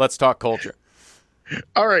agreement, let's talk culture.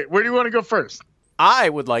 All right, where do you want to go first? I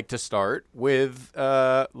would like to start with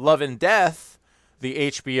Love and Death,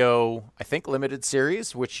 the HBO, I think, limited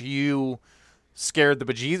series, which you scared the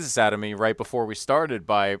bejesus out of me right before we started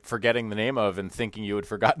by forgetting the name of and thinking you had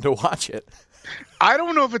forgotten to watch it. I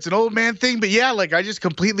don't know if it's an old man thing, but yeah, like I just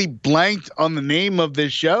completely blanked on the name of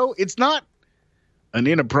this show. It's not an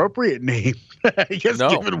inappropriate name, I guess,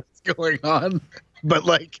 given what's going on. But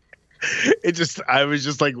like, I was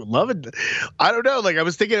just like loving. I don't know. Like I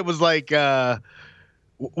was thinking it was like that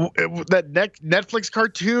Netflix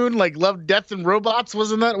cartoon, like Love, Death, and Robots.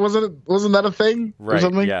 Wasn't that a thing? Right. Or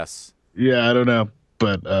something? Yes. Yeah, I don't know,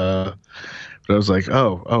 but I was like,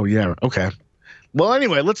 oh yeah, okay. Well,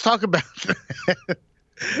 anyway, let's talk about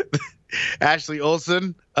Ashley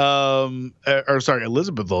Olsen. Sorry,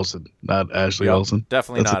 Elizabeth Olsen, not Ashley Olsen.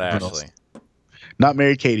 Definitely That's not Ashley. Olsen. Not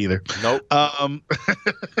Mary Kate either. Nope. I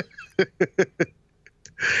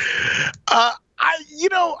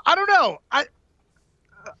don't know.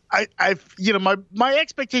 My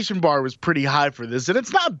expectation bar was pretty high for this, and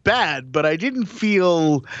it's not bad, but I didn't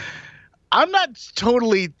feel. I'm not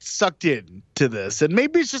totally sucked in to this, and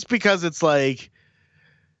maybe it's just because it's like.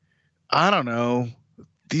 I don't know.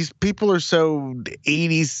 These people are so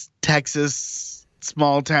 80s Texas,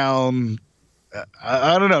 small town.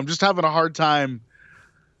 I don't know. I'm just having a hard time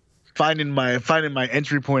finding my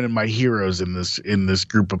entry point and my heroes in this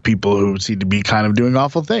group of people who seem to be kind of doing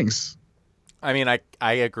awful things. I mean, I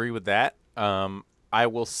agree with that. I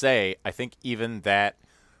will say, I think even that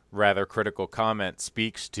rather critical comment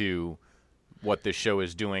speaks to what this show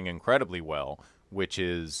is doing incredibly well, which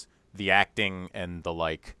is the acting and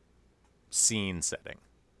the scene setting.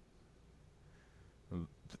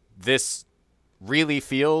 This really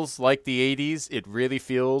feels like the 80s. It really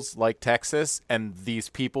feels like Texas, and these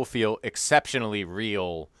people feel exceptionally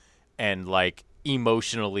real and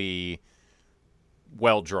emotionally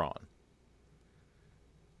well drawn.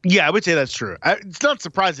 Yeah, I would say that's true. It's not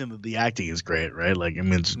surprising that the acting is great, right? Like, I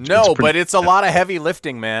mean, but it's a lot of heavy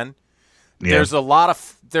lifting, man. Yeah. There's a lot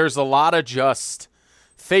of just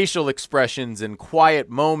facial expressions and quiet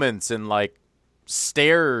moments and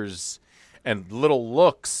stares and little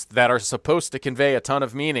looks that are supposed to convey a ton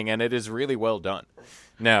of meaning, and it is really well done.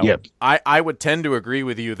 Now, I would tend to agree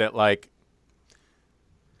with you that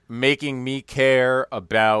making me care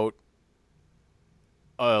about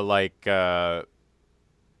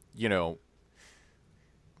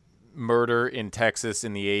murder in Texas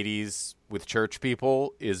in the 80s with church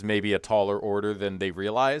people is maybe a taller order than they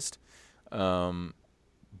realized.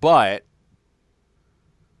 But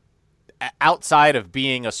outside of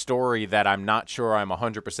being a story that I'm not sure I'm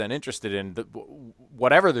 100% interested in,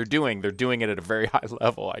 whatever they're doing it at a very high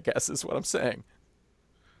level, I guess is what I'm saying.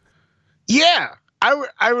 Yeah,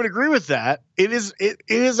 I would agree with that. It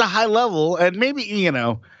is a high level, and maybe, I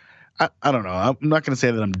don't know. I'm not going to say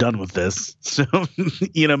that I'm done with this. So,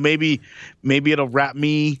 maybe it'll wrap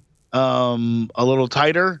me a little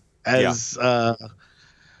tighter as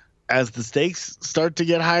the stakes start to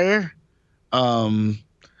get higher.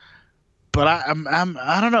 But I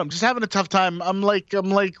don't know. I'm just having a tough time. I'm like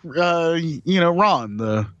Ron,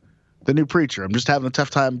 the new preacher. I'm just having a tough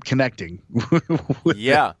time connecting.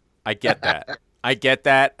 Yeah, I get that.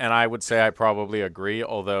 And I would say I probably agree,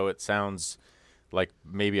 although it sounds like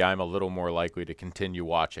maybe I'm a little more likely to continue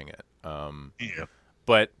watching it. Yeah.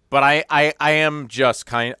 But I am just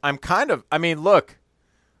look,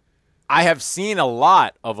 I have seen a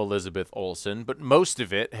lot of Elizabeth Olsen, but most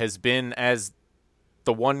of it has been as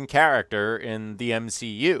the one character in the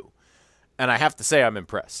MCU. And I have to say I'm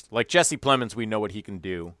impressed. Like Jesse Plemons, we know what he can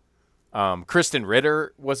do. Kristen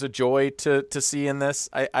Ritter was a joy to see in this,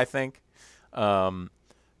 I think.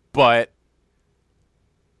 But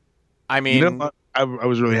I mean, I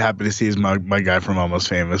was really happy to see is my guy from Almost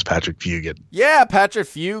Famous, Patrick Fugit. Yeah, Patrick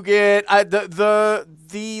Fugit.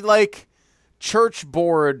 The church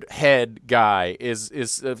board head guy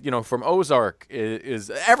is from Ozark is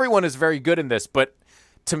everyone is very good in this, but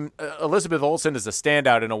to Elizabeth Olsen is a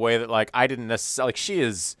standout in a way that I didn't necessarily she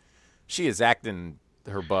is she is acting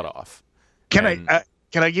her butt off. Can And-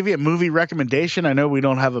 I give you a movie recommendation? I know we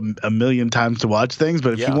don't have a million times to watch things,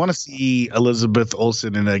 but if you want to see Elizabeth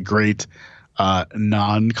Olsen in a great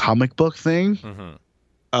non-comic book thing,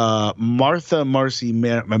 Martha Marcy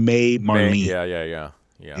May Marlene.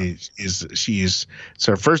 Yeah. It's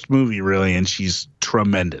her first movie really, and she's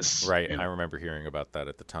tremendous. Right. I remember hearing about that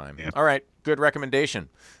at the time. Yeah. All right. Good recommendation.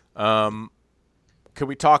 Could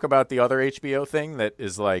we talk about the other HBO thing that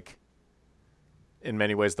is like, in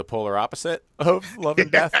many ways, the polar opposite of Love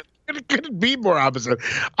and Death? It couldn't be more opposite.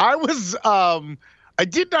 I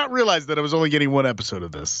did not realize that I was only getting one episode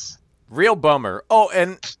of this. Real bummer. Oh,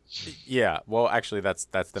 and yeah. Well, actually, that's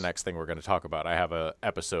the next thing we're going to talk about. I have a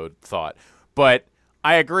episode thought, but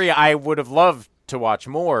I agree. I would have loved to watch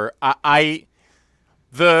more.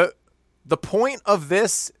 The point of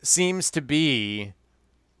this seems to be,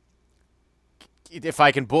 if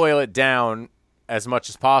I can boil it down as much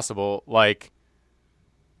as possible, like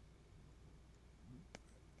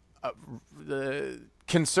the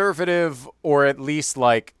conservative, or at least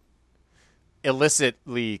like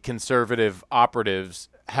illicitly conservative operatives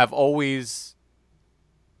have always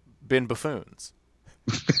been buffoons.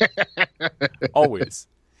 Always.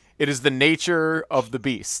 It is the nature of the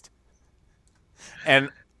beast. And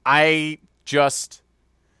I just,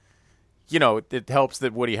 it helps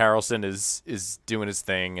that Woody Harrelson is doing his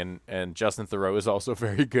thing, and Justin Theroux is also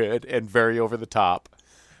very good and very over the top.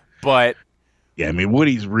 But yeah, I mean,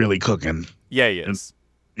 Woody's really cooking. Yeah, he is.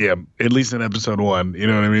 Yeah, at least in episode 1. You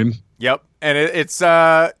know what I mean? Yep. And it's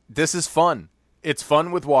this is fun. It's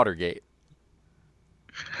fun with Watergate.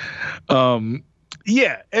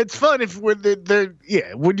 Yeah, it's fun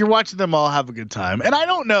when you're watching them all have a good time. And I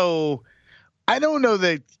don't know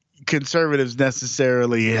that conservatives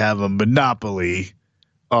necessarily have a monopoly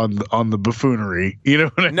on the buffoonery. You know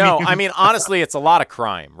what I mean? No, I mean, honestly, it's a lot of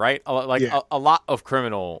crime, right? A lot of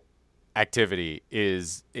criminal activity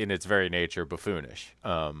is in its very nature buffoonish.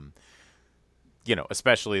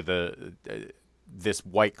 Especially this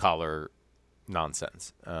white collar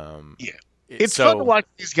nonsense. It's fun to watch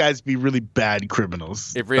these guys be really bad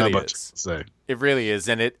criminals. It really is. It really is,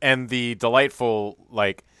 and the delightful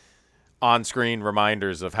like on-screen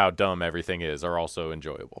reminders of how dumb everything is are also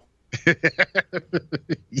enjoyable.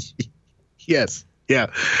 Yes, yeah,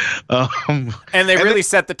 and they really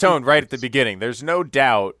set the tone right at the beginning. There's no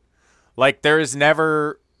doubt. Like there is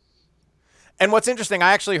never. And what's interesting,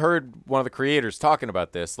 I actually heard one of the creators talking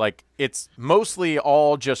about this. Like it's mostly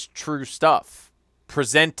all just true stuff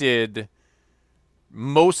presented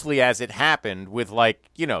mostly as it happened, with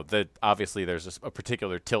obviously there's a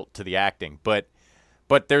particular tilt to the acting, but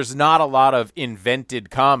there's not a lot of invented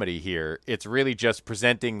comedy here. It's really just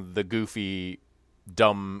presenting the goofy,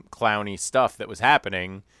 dumb, clowny stuff that was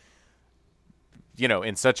happening,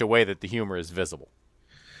 in such a way that the humor is visible.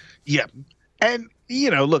 Yeah. And,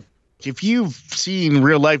 look, if you've seen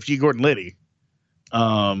real life G. Gordon Liddy,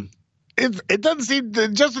 it doesn't seem, the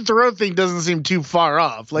Justin Theroux thing doesn't seem too far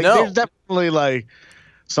off. Like, there's definitely, like,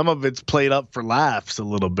 some of it's played up for laughs a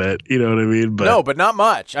little bit. You know what I mean? But no, but not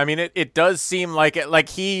much. I mean, it does seem like it. Like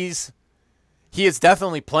he is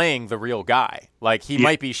definitely playing the real guy. Like he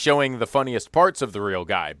might be showing the funniest parts of the real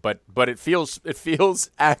guy, but it feels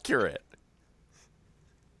accurate.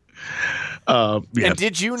 And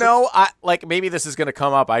did you know? Maybe this is going to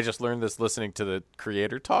come up. I just learned this listening to the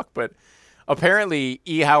creator talk, but apparently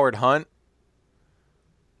E. Howard Hunt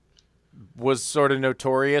was sort of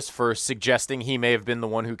notorious for suggesting he may have been the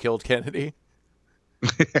one who killed Kennedy.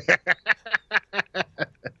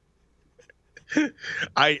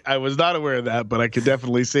 I was not aware of that, but I could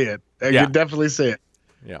definitely see it. I could definitely see it.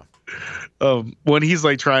 Yeah. When he's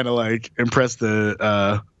like trying to like impress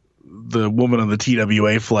the woman on the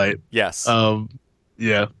TWA flight. Yes.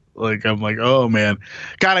 Yeah. Like I'm like, oh man,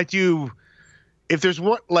 God, I do. If there's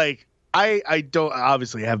one like. I don't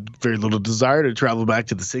obviously have very little desire to travel back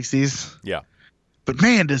to the 60s. Yeah. But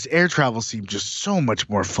man, does air travel seem just so much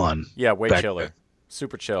more fun. Yeah, way chiller. Then.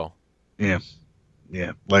 Super chill. Yeah.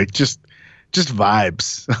 Yeah. Like just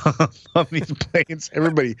vibes on these planes.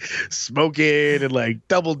 Everybody smoking and like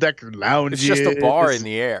double-decker lounges. It's just a bar in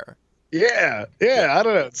the air. Yeah. Yeah. I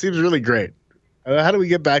don't know. It seems really great. How do we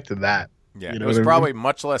get back to that? Yeah. It was probably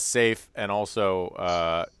much less safe. And also,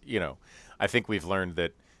 I think we've learned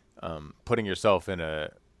that putting yourself in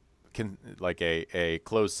a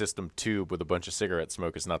closed system tube with a bunch of cigarette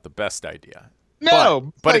smoke is not the best idea.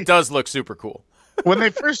 No, but it does look super cool. When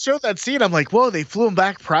they first showed that scene, I'm like, whoa, they flew him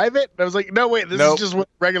back private? And I was like, no, wait, this is just what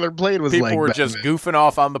a regular plane was like. People were just goofing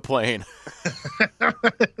off on the plane.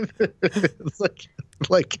 It's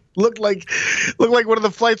like looked like one of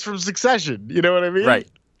the flights from Succession. You know what I mean? Right.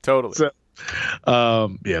 Totally. So,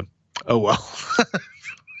 yeah. Oh well.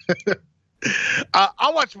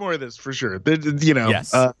 I'll watch more of this for sure.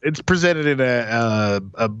 Yes. It's presented in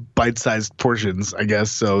a bite-sized portions, I guess,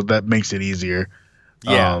 so that makes it easier.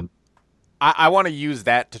 Yeah. I want to use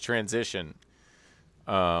that to transition.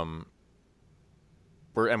 We're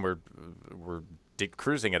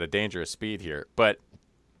cruising at a dangerous speed here, but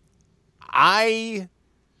I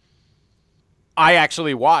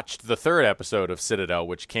actually watched the 3rd episode of Citadel,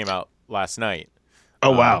 which came out last night.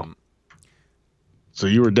 Oh wow! So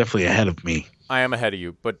you were definitely ahead of me. I am ahead of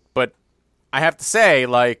you, but I have to say,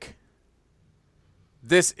 like,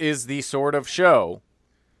 this is the sort of show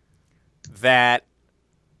that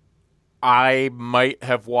I might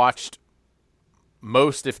have watched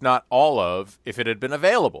most, if not all of, if it had been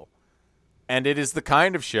available. And it is the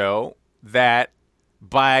kind of show that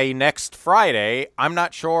by next Friday, I'm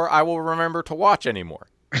not sure I will remember to watch anymore.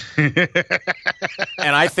 And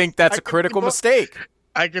I think that's a critical mistake.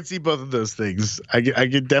 I can see both of those things. I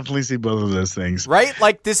can definitely see both of those things. Right?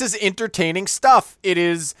 Like, this is entertaining stuff. It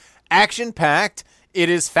is action-packed. It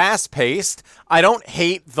is fast-paced. I don't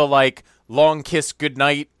hate the, like, long kiss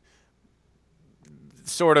goodnight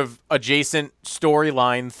sort of adjacent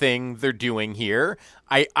storyline thing they're doing here.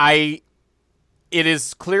 It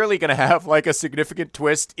is clearly going to have, like, a significant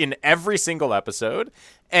twist in every single episode,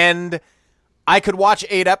 and I could watch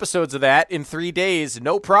 8 episodes of that in 3 days,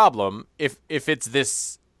 no problem, if it's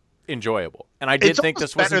this enjoyable. And I did think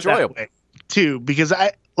this was enjoyable too, because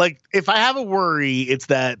if I have a worry, it's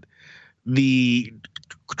that the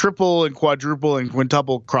triple and quadruple and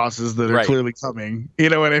quintuple crosses that are clearly coming. You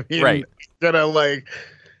know what I mean? Right. Gonna like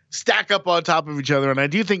stack up on top of each other, and I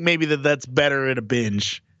do think maybe that's better at a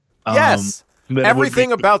binge. Yes.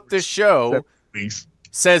 Everything about this show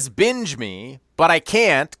says binge me, but I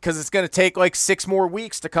can't because it's going to take like 6 more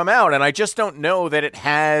weeks to come out. And I just don't know that it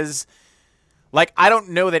has, like, I don't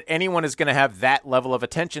know that anyone is going to have that level of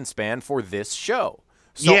attention span for this show.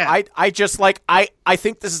 So yeah. I just like, I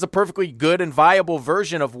think this is a perfectly good and viable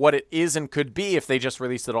version of what it is and could be if they just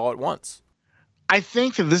released it all at once. I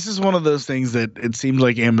think that this is one of those things that it seems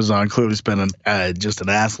like Amazon clearly spent just an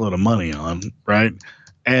assload of money on, right?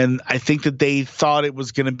 And I think that they thought it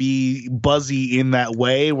was going to be buzzy in that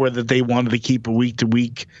way, where that they wanted to keep a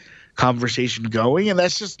week-to-week conversation going, and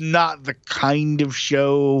that's just not the kind of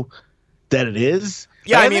show that it is.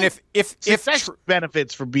 Yeah, I mean, if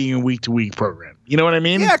benefits for being a week-to-week program, you know what I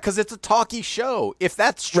mean? Yeah, because it's a talky show. If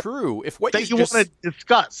that's true, if what that you want to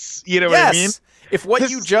discuss, you know yes, what I mean? If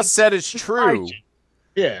what you just said is true,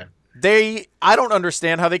 yeah, I don't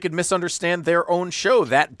understand how they could misunderstand their own show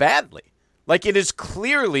that badly. Like, it is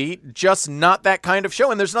clearly just not that kind of show,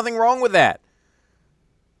 and there's nothing wrong with that.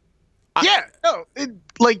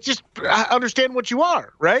 Just understand what you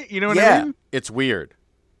are, right? You know what I mean? Yeah, it's weird.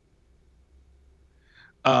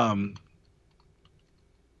 I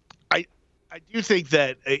do think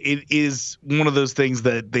that it is one of those things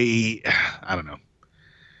that I don't know.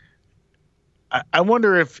 I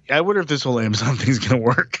wonder if this whole Amazon thing is going to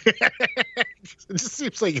work. It just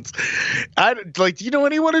seems like it's. Do you know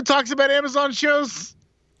anyone who talks about Amazon shows?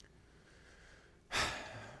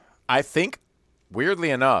 I think,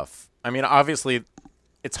 weirdly enough, I mean, obviously,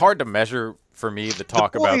 it's hard to measure for me to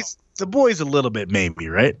talk about. The boys a little bit, maybe,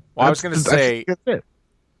 right? Well, I was going to say.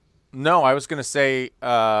 No, I was going to say.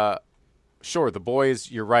 Sure, The Boys.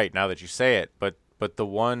 You're right. Now that you say it, but the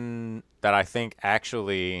one that I think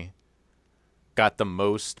actually got the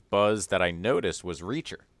most buzz that I noticed was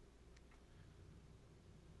Reacher.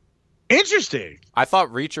 Interesting. I thought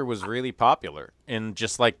Reacher was really popular and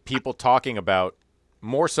just like people talking about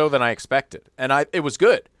more so than I expected, and it was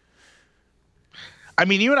good. I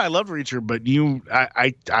mean, you and I love Reacher, but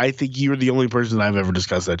I think you're the only person I've ever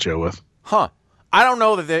discussed that show with. Huh? I don't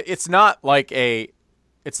know that it's not a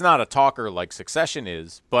talker like Succession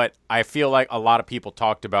is, but I feel like a lot of people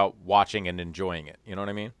talked about watching and enjoying it. You know what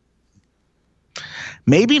I mean?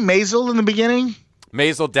 Maybe Maisel in the beginning.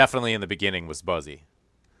 Maisel definitely in the beginning was buzzy.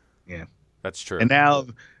 Yeah, that's true. And now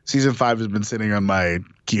season 5 has been sitting on my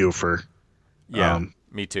queue for. Yeah,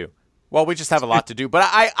 me too. Well, we just have a lot to do, but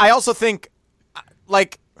I also think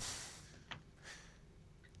like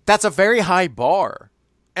that's a very high bar,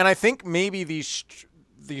 and I think maybe these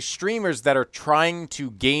streamers that are trying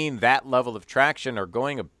to gain that level of traction are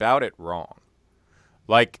going about it wrong.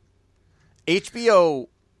 Like HBO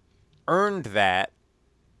earned that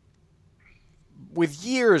with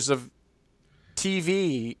years of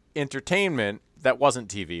TV entertainment that wasn't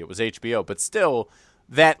TV, it was HBO, but still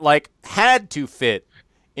that like had to fit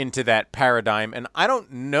into that paradigm, and I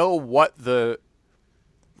don't know what the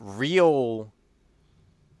real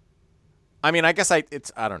I mean, I guess I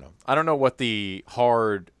don't know. I don't know what the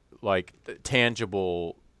hard, like,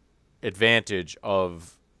 tangible advantage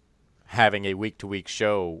of having a week-to-week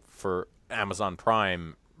show for Amazon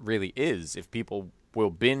Prime really is if people will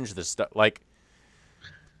binge the stuff. Like,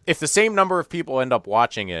 if the same number of people end up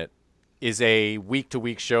watching it, is a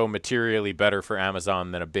week-to-week show materially better for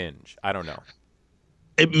Amazon than a binge? I don't know.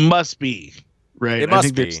 It must be, right? It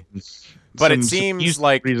must be. But it seems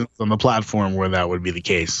like reasons on the platform where that would be the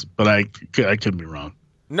case, but I could be wrong.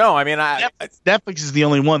 No, I mean, Netflix is the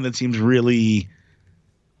only one that seems really,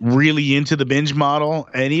 really into the binge model,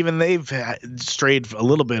 and even they've strayed a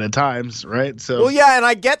little bit at times, right? So, well, yeah, and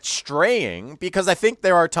I get straying because I think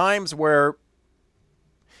there are times where,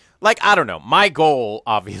 like, I don't know, my goal,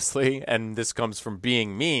 obviously, and this comes from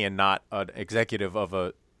being me and not an executive of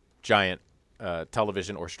a giant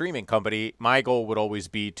television or streaming company, my goal would always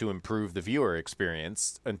be to improve the viewer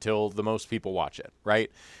experience until the most people watch it,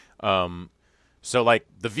 right? So, like,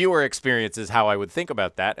 the viewer experience is how I would think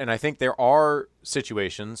about that, and I think there are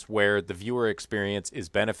situations where the viewer experience is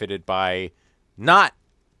benefited by not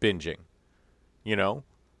binging, you know?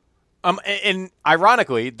 And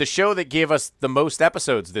ironically, the show that gave us the most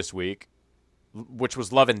episodes this week, which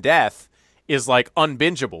was Love and Death, is, like,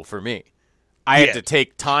 unbingeable for me. I had to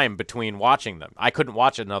take time between watching them. I couldn't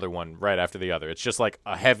watch another one right after the other. It's just like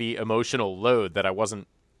a heavy emotional load that I wasn't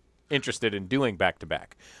interested in doing back to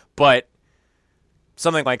back. But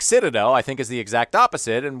something like Citadel, I think, is the exact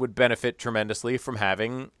opposite and would benefit tremendously from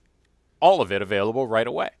having all of it available right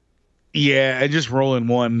away. Yeah, and just rolling,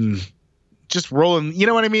 you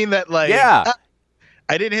know what I mean? That, like, yeah.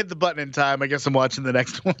 I didn't hit the button in time. I guess I'm watching the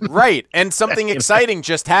next one. Right, and something exciting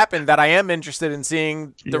just happened that I am interested in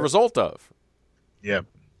seeing the result of. Yeah.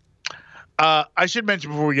 I should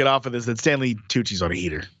mention before we get off of this that Stanley Tucci's on a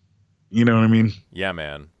heater. You know what I mean? Yeah,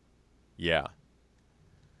 man. Yeah.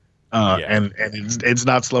 And it's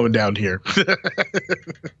not slowing down here.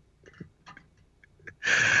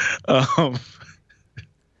 No,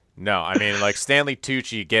 I mean, like, Stanley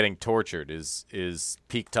Tucci getting tortured is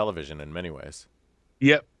peak television in many ways.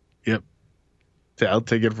 Yep. I'll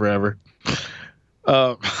take it forever.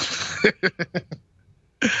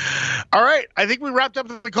 All right, I think we wrapped up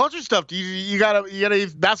the culture stuff. Do you got any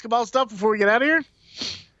basketball stuff before we get out of here?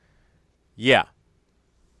 Yeah.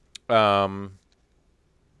 I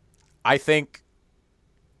think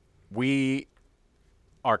we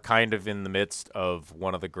are kind of in the midst of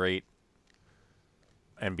one of the great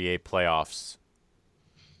NBA playoffs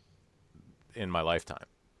in my lifetime.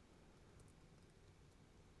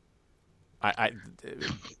 How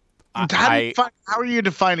are you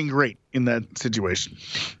defining great in that situation?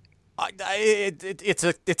 It's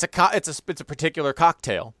a particular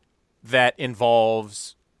cocktail that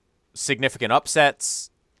involves significant upsets,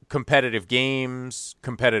 competitive games,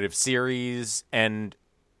 competitive series, and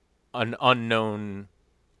an unknown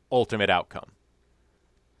ultimate outcome.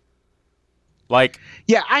 Like,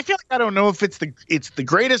 yeah, I feel like I don't know if it's the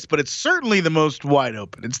greatest, but it's certainly the most wide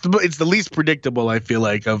open. It's the least predictable, I feel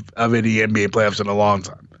like, of any NBA playoffs in a long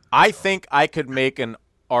time. I think I could make an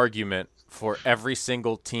argument for every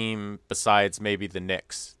single team besides maybe the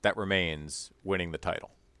Knicks that remains winning the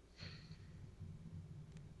title.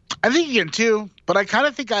 I think you can too, but I kind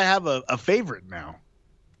of think I have a favorite now.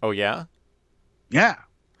 Oh, yeah? Yeah.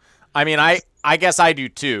 I mean, I guess I do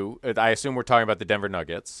too. I assume we're talking about the Denver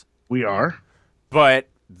Nuggets. We are. But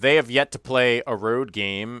they have yet to play a road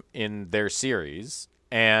game in their series.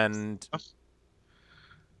 And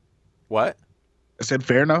what? I said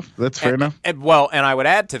fair enough. That's fair enough. And I would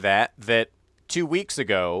add to that 2 weeks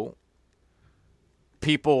ago,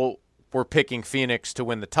 people were picking Phoenix to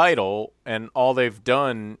win the title, and all they've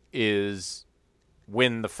done is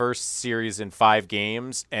win the first series in 5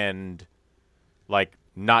 games and, like,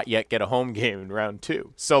 not yet get a home game in round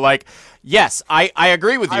 2. So, like, yes, I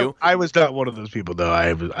agree with you. I was not one of those people, though.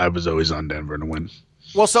 I was always on Denver to win.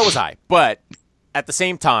 Well, so was I. But at the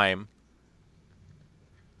same time,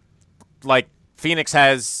 like, Phoenix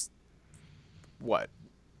has,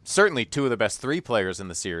 certainly 2 of the best 3 players in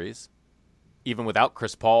the series, even without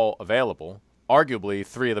Chris Paul available. Arguably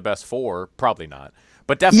 3 of the best 4, probably not.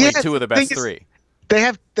 But definitely 2 of the best 3. They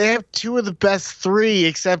have 2 of the best 3,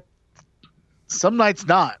 except some nights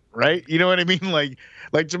not, right? You know what I mean? Like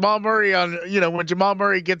Jamal Murray when Jamal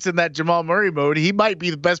Murray gets in that Jamal Murray mode, he might be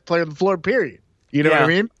the best player on the floor, period. You know what I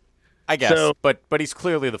mean? I guess, so, but he's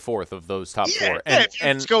clearly the 4th of those top 4.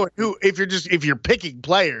 If you're picking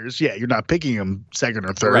players, you're not picking them 2nd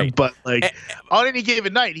or 3rd, right. But on any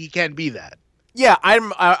given night, he can be that. Yeah,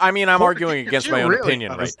 I'm arguing against my own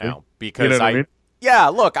opinion honestly. Right now because you know what I mean? Yeah,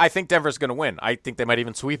 look, I think Denver's going to win. I think they might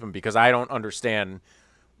even sweep them because I don't understand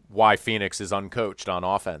why Phoenix is uncoached on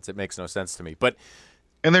offense. It makes no sense to me.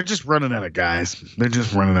 And they're just running out of guys. They're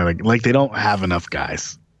just running out of, like, they don't have enough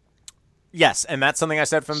guys. Yes, and that's something I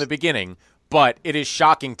said from the beginning, but it is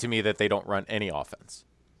shocking to me that they don't run any offense.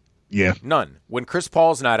 Yeah. None. When Chris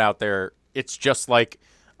Paul's not out there, it's just like,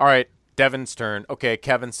 all right, Devin's turn. Okay,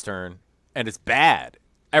 Kevin's turn. And it's bad.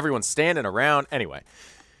 Everyone's standing around. Anyway,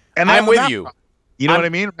 And I'm with you. You know what I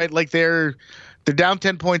mean? Right? Like they're down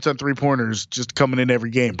 10 points on 3-pointers just coming in every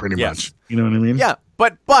game pretty much. You know what I mean? Yeah,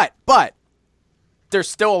 but there's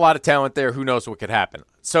still a lot of talent there. Who knows what could happen?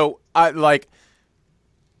 So, I don't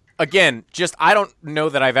know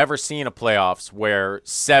that I've ever seen a playoffs where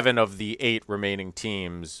 7 of the 8 remaining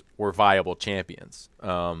teams were viable champions.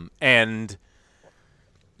 And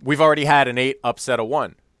we've already had an 8 upset of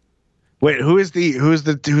 1. Wait, who's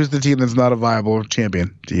the team that's not a viable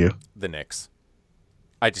champion to you? The Knicks.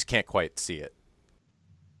 I just can't quite see it.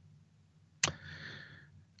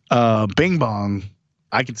 Bing bong.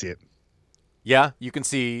 I can see it. Yeah, you can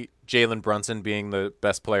see Jalen Brunson being the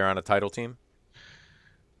best player on a title team.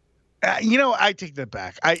 I take that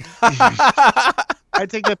back. I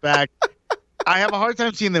take that back. I have a hard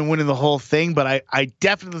time seeing them winning the whole thing, but I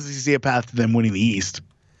definitely see a path to them winning the East.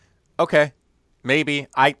 Okay, maybe.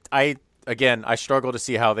 I struggle to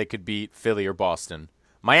see how they could beat Philly or Boston.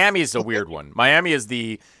 Miami is a weird one. Miami is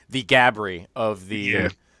the Gabry of the. Yeah.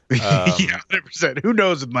 100%. Who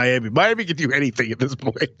knows with Miami? Miami can do anything at this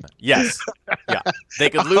point. Yes. Yeah. They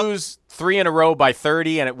could lose 3 in a row by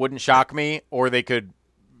 30 and it wouldn't shock me, or they could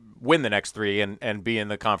win the next 3 and be in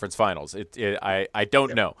the conference finals. I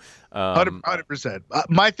don't know. 100%.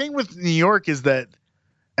 My thing with New York is that,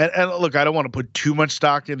 and look, I don't want to put too much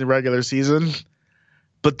stock in the regular season,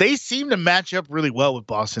 but they seem to match up really well with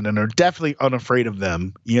Boston and are definitely unafraid of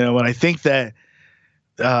them. And I think that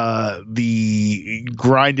the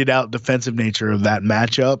grinded out defensive nature of that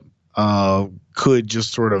matchup could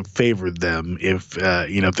just sort of favor them if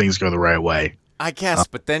things go the right way. I guess,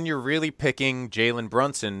 but then you're really picking Jalen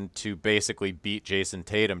Brunson to basically beat Jason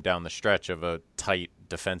Tatum down the stretch of a tight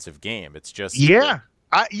defensive game. It's just you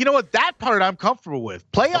know what? That part I'm comfortable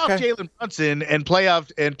with. Playoff Jalen Brunson and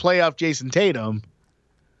playoff Jason Tatum.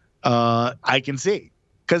 I can see,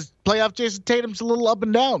 because playoff Jason Tatum's a little up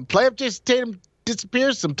and down. Playoff Jason Tatum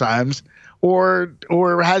disappears sometimes, or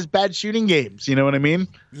has bad shooting games. You know what I mean?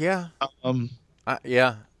 Yeah.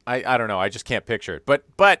 Yeah. I don't know. I just can't picture it. But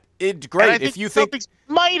it's great if you think Celtics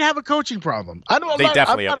might have a coaching problem. I don't know.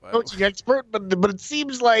 I'm not a coaching expert, but it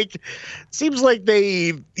seems like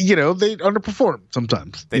they underperform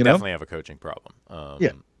sometimes. They definitely have a coaching problem.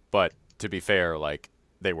 Yeah. But to be fair,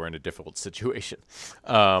 they were in a difficult situation.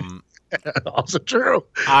 Also true.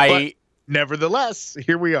 But nevertheless,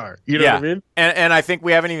 here we are. You know what I mean? And I think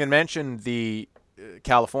we haven't even mentioned the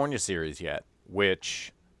California series yet,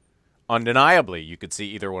 which undeniably you could see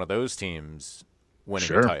either one of those teams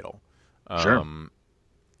winning a title. Sure.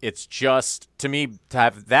 It's just, to me, to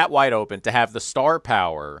have that wide open, to have the star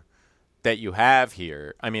power that you have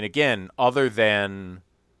here. I mean, again, other than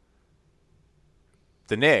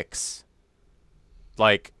the Knicks,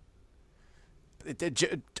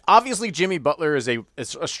 obviously Jimmy Butler is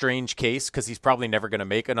a strange case because he's probably never going to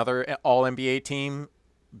make another All-NBA team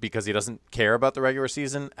because he doesn't care about the regular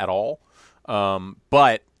season at all.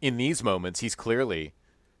 But in these moments, he's clearly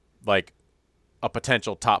a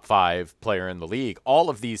potential top 5 player in the league. All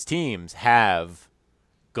of these teams have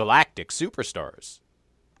galactic superstars.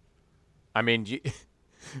 I mean,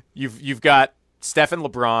 you've got Steph and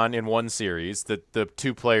LeBron in one series, the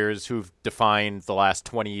 2 players who've defined the last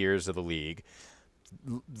 20 years of the league.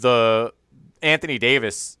 The Anthony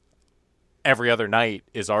Davis every other night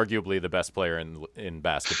is arguably the best player in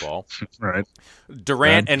basketball. Right.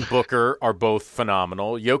 Durant and Booker are both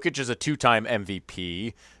phenomenal. Jokic is a 2-time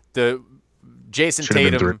MVP. The Jason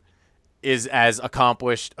Tatum is as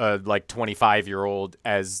accomplished a 25-year-old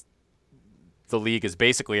as the league has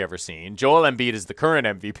basically ever seen. Joel Embiid is the current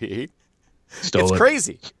MVP. It's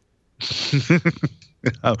crazy.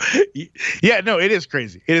 Oh, yeah, no, it is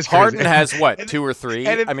crazy. It is Harden crazy. has what, 2 or 3?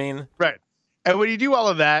 I mean, right. And when you do all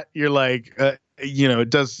of that, you're like, it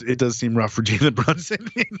does seem rough for Jalen Brunson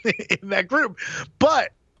in that group.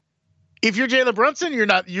 But if you're Jalen Brunson,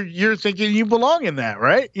 you're thinking you belong in that,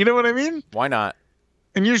 right? You know what I mean? Why not?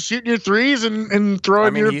 And you're shooting your threes and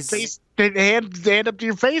throwing your face hand up to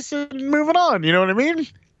your face and moving on. You know what I mean?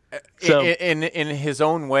 So in his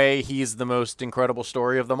own way, he's the most incredible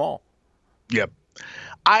story of them all. Yep.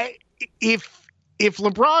 If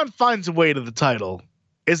LeBron finds a way to the title,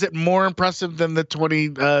 is it more impressive than the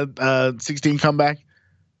 2016 comeback?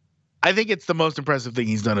 I think it's the most impressive thing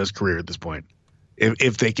he's done in his career at this point.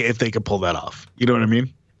 If they could pull that off, you know what I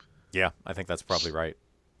mean? Yeah, I think that's probably right.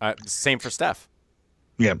 Same for Steph.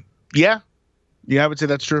 Yeah, I would say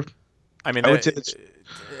that's true. I mean, I would say that's.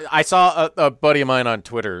 I saw a buddy of mine on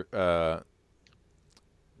Twitter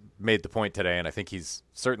made the point today, and I think he's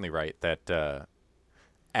certainly right that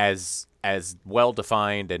as well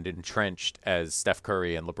defined and entrenched as Steph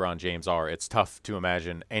Curry and LeBron James are, it's tough to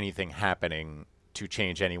imagine anything happening to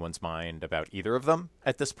change anyone's mind about either of them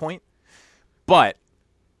at this point. But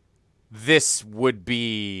this would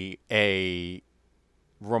be a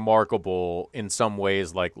remarkable, in some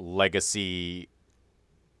ways, like legacy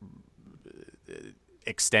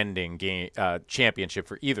extending game championship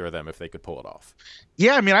for either of them if they could pull it off.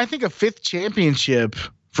 Yeah, I mean, I think a 5th championship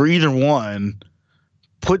for either one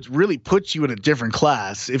really puts you in a different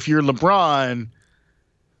class. If you're LeBron,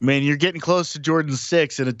 man, you're getting close to Jordan's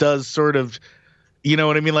 6, and it does sort of, you know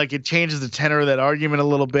what I mean? Like, it changes the tenor of that argument a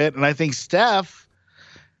little bit. And I think Steph,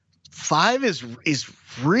 5 is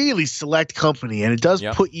really select company, and it does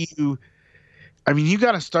put you. I mean, you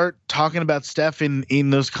got to start talking about Steph in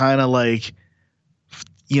those kind of like,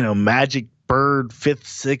 you know, Magic Bird 5th,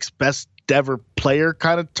 6th best ever player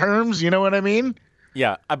kind of terms. You know what I mean?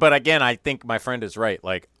 Yeah, but again, I think my friend is right.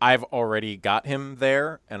 Like, I've already got him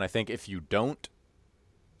there, and I think if you don't,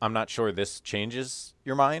 I'm not sure this changes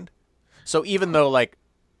your mind. So even though, like,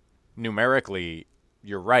 numerically,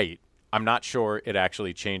 you're right, I'm not sure it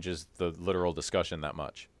actually changes the literal discussion that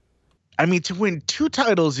much. I mean, to win 2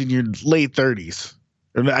 titles in your late 30s,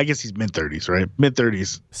 or I guess he's mid 30s, right? Mid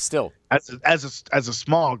 30s. Still, as a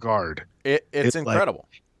small guard, it's incredible.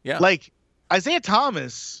 Yeah, like Isaiah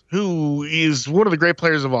Thomas, who is one of the great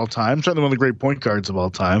players of all time, certainly one of the great point guards of all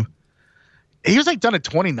time. He was like done at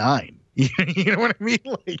 29. You know what I mean?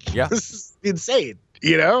 Like, this is insane.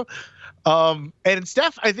 You know. And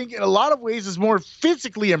Steph, I think in a lot of ways is more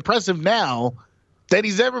physically impressive now than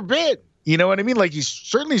he's ever been. You know what I mean? Like, he's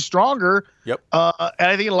certainly stronger. Yep. And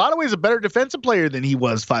I think in a lot of ways a better defensive player than he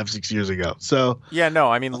was 5-6 years ago. So yeah,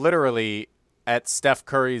 no, I mean, literally at Steph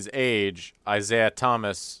Curry's age, Isaiah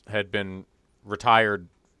Thomas had been retired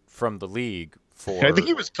from the league for I think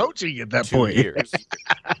he was coaching at that 2 point. years.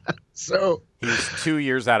 So he was 2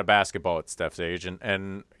 years out of basketball at Steph's age,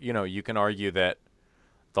 and you know, you can argue that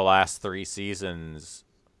the last 3 seasons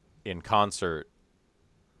in concert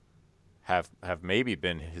have maybe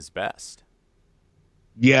been his best.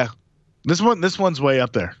 Yeah, this one's way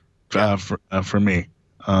up there for me.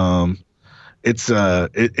 It's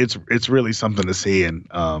really something to see, and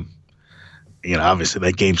you know, obviously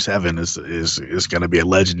that Game 7 is going to be a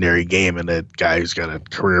legendary game, and that guy who's got a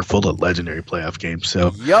career full of legendary playoff games.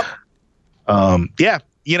 So yep. Yeah.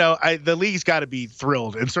 You know, the league's got to be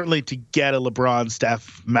thrilled, and certainly to get a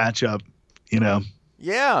LeBron-Steph matchup, you know.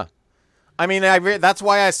 Yeah. I mean, that's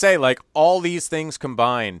why I say, like, all these things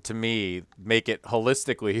combined, to me, make it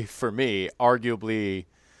holistically, for me, arguably,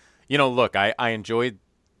 you know, look, I enjoyed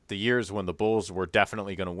the years when the Bulls were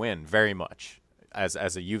definitely going to win, very much, as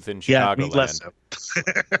a youth in Chicagoland. Yeah, me less so.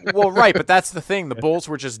 Well, right, but that's the thing. The Bulls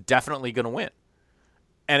were just definitely going to win.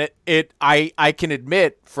 And I can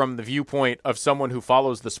admit, from the viewpoint of someone who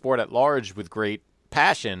follows the sport at large with great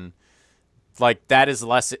passion, like, that is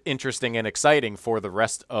less interesting and exciting for the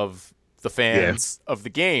rest of the fans of the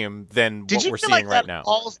game than what we're seeing right now.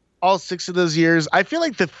 All 6 of those years, I feel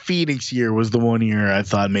like the Phoenix year was the one year I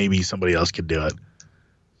thought maybe somebody else could do it.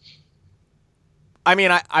 I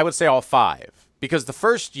mean, I would say all 5, because the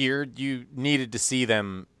first year you needed to see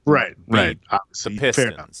them beat the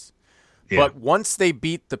Pistons. Yeah. But once they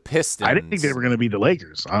beat the Pistons, I didn't think they were going to beat the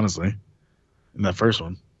Lakers, honestly, in that first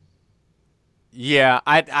one. Yeah,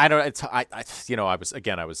 I don't.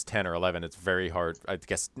 I was 10 or 11. It's very hard. I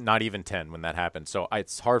guess not even 10 when that happened. So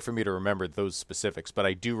it's hard for me to remember those specifics. But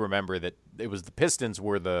I do remember that it was the Pistons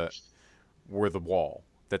were the wall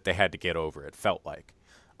that they had to get over. It felt like.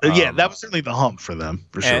 Yeah, that was certainly the hump for them,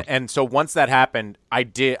 for sure. And so once that happened,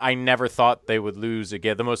 I never thought they would lose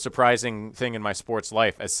again. The most surprising thing in my sports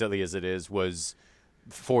life, as silly as it is, was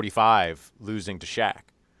 45 losing to Shaq.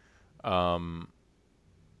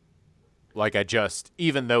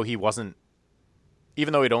 Even though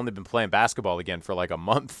he'd only been playing basketball again for like a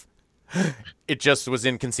month, it just was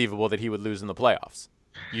inconceivable that he would lose in the playoffs.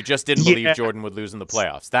 You just didn't believe Jordan would lose in the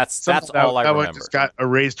playoffs. That's all I remember. That just got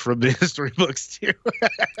erased from the history books too.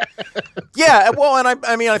 Yeah, well, and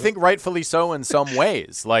I mean, I think rightfully so in some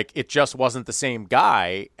ways. Like, it just wasn't the same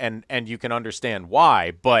guy, and you can understand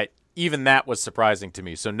why. But even that was surprising to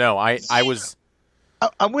me. So no, I'm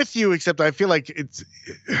with you, except I feel like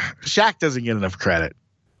Shaq doesn't get enough credit.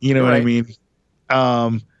 You know what I mean?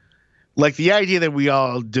 Like, the idea that we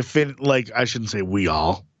all I shouldn't say we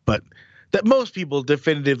all, but that most people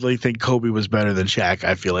definitively think Kobe was better than Shaq,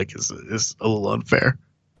 I feel like is a little unfair.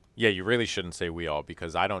 Yeah, you really shouldn't say we all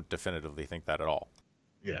because I don't definitively think that at all.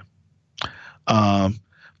 Yeah.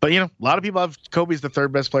 But, a lot of people have Kobe's the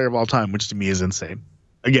third best player of all time, which to me is insane.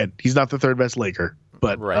 Again, he's not the third best Laker,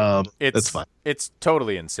 but that's fine. It's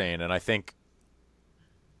totally insane, and I think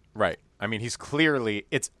right. I mean, he's clearly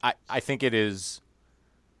I think it is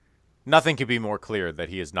nothing could be more clear that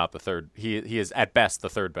he is not the third. He is at best the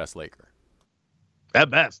third best Laker.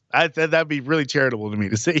 At best. That'd be really charitable to me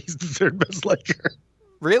to say he's the third best Laker.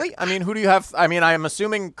 Really? I mean, who do you have? I mean, I'm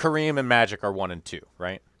assuming Kareem and Magic are 1 and 2,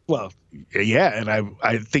 right? Well, yeah, and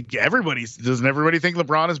I think doesn't everybody think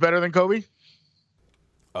LeBron is better than Kobe?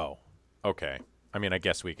 Oh, okay. I mean, I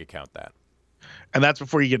guess we could count that. And that's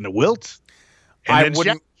before you get into Wilt. I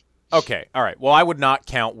wouldn't. Okay, all right. Well, I would not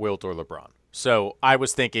count Wilt or LeBron. So I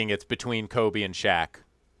was thinking it's between Kobe and Shaq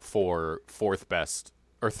for fourth best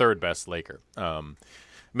or third best Laker.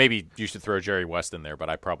 Maybe you should throw Jerry West in there, but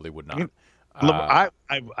I probably would not.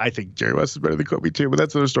 I think Jerry West is better than Kobe too, but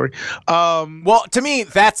that's another story. Well, to me,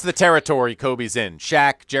 that's the territory Kobe's in.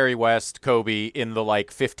 Shaq, Jerry West, Kobe in the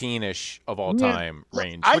 15-ish of all time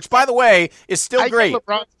range, which, by the way, is still great.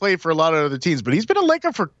 LeBron's played for a lot of other teams, but he's been a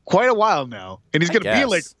Laker for quite a while now, and he's going to be a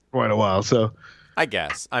Laker for quite a while. So, I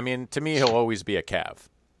guess. I mean, to me, he'll always be a Cav.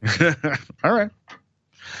 All right.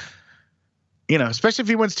 Especially if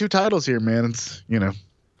he wins 2 titles here, man. It's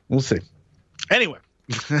we'll see. Anyway.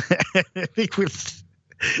 I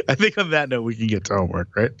think on that note we can get to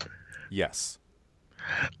homework, right? Yes.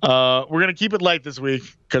 We're gonna keep it light this week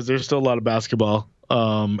because there's still a lot of basketball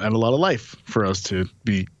and a lot of life for us to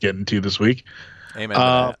be getting to this week. Amen. To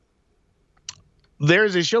that.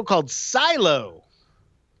 There's a show called Silo.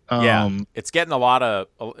 It's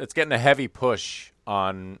getting a heavy push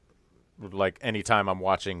on anytime I'm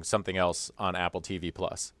watching something else on Apple TV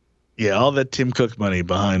Plus. Yeah, all that Tim Cook money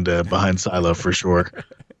behind Silo for sure.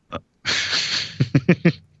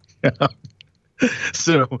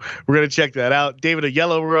 So we're gonna check that out. David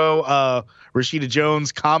Oyelowo, Rashida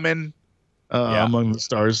Jones, Common among the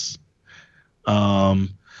stars, and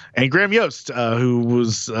Graham Yost, who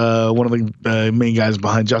was one of the main guys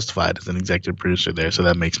behind Justified as an executive producer there. So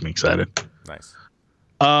that makes me excited. Nice.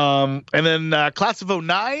 And then Class of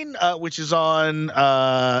 09, which is on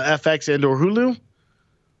FX and or Hulu.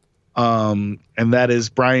 And that is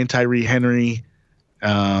Brian Tyree Henry,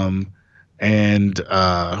 and who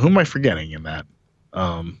am I forgetting in that?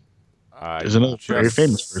 There's another very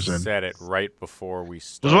famous person. Said it right before we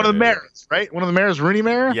started. It was one of the mayors, right? One of the mayors, Rooney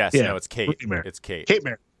Mara? Yes, yeah. No, it's Kate. It's Kate. Kate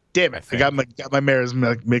Mara. Damn it, I got my mayors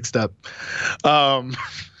mixed up.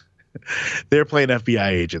 They're playing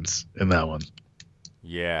FBI agents in that one.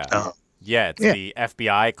 Yeah. It's the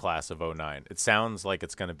FBI class of 09. It sounds like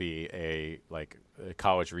it's going to be a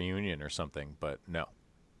college reunion or something, but no.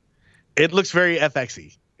 It looks very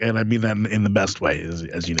FX-y, and I mean that in the best way.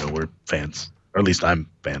 As you know, we're fans, or at least I'm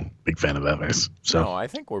big fan of FX. So no, I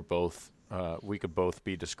think we're both. We could both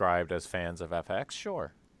be described as fans of FX.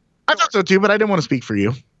 Sure. I thought so too, but I didn't want to speak for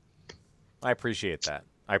you. I appreciate that.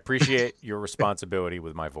 I appreciate your responsibility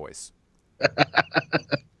with my voice.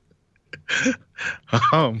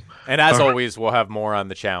 And as always, we'll have more on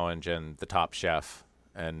the challenge and the Top Chef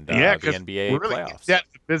and the NBA playoffs. Yeah,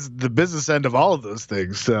 the business end of all of those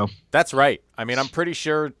things. So that's right. I mean, I'm pretty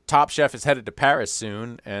sure Top Chef is headed to Paris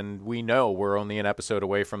soon, and we know we're only an episode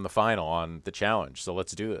away from the final on the challenge. So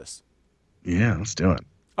let's do this. Yeah, let's do it.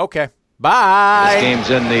 Okay. Bye. This game's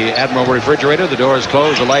in the Admiral refrigerator. The door's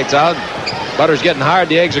closed, the lights out. Butter's getting hard,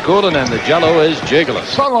 the eggs are cooling, and the Jell-O is jiggling.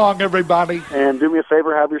 So long, everybody. And do me a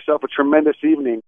favor, have yourself a tremendous evening.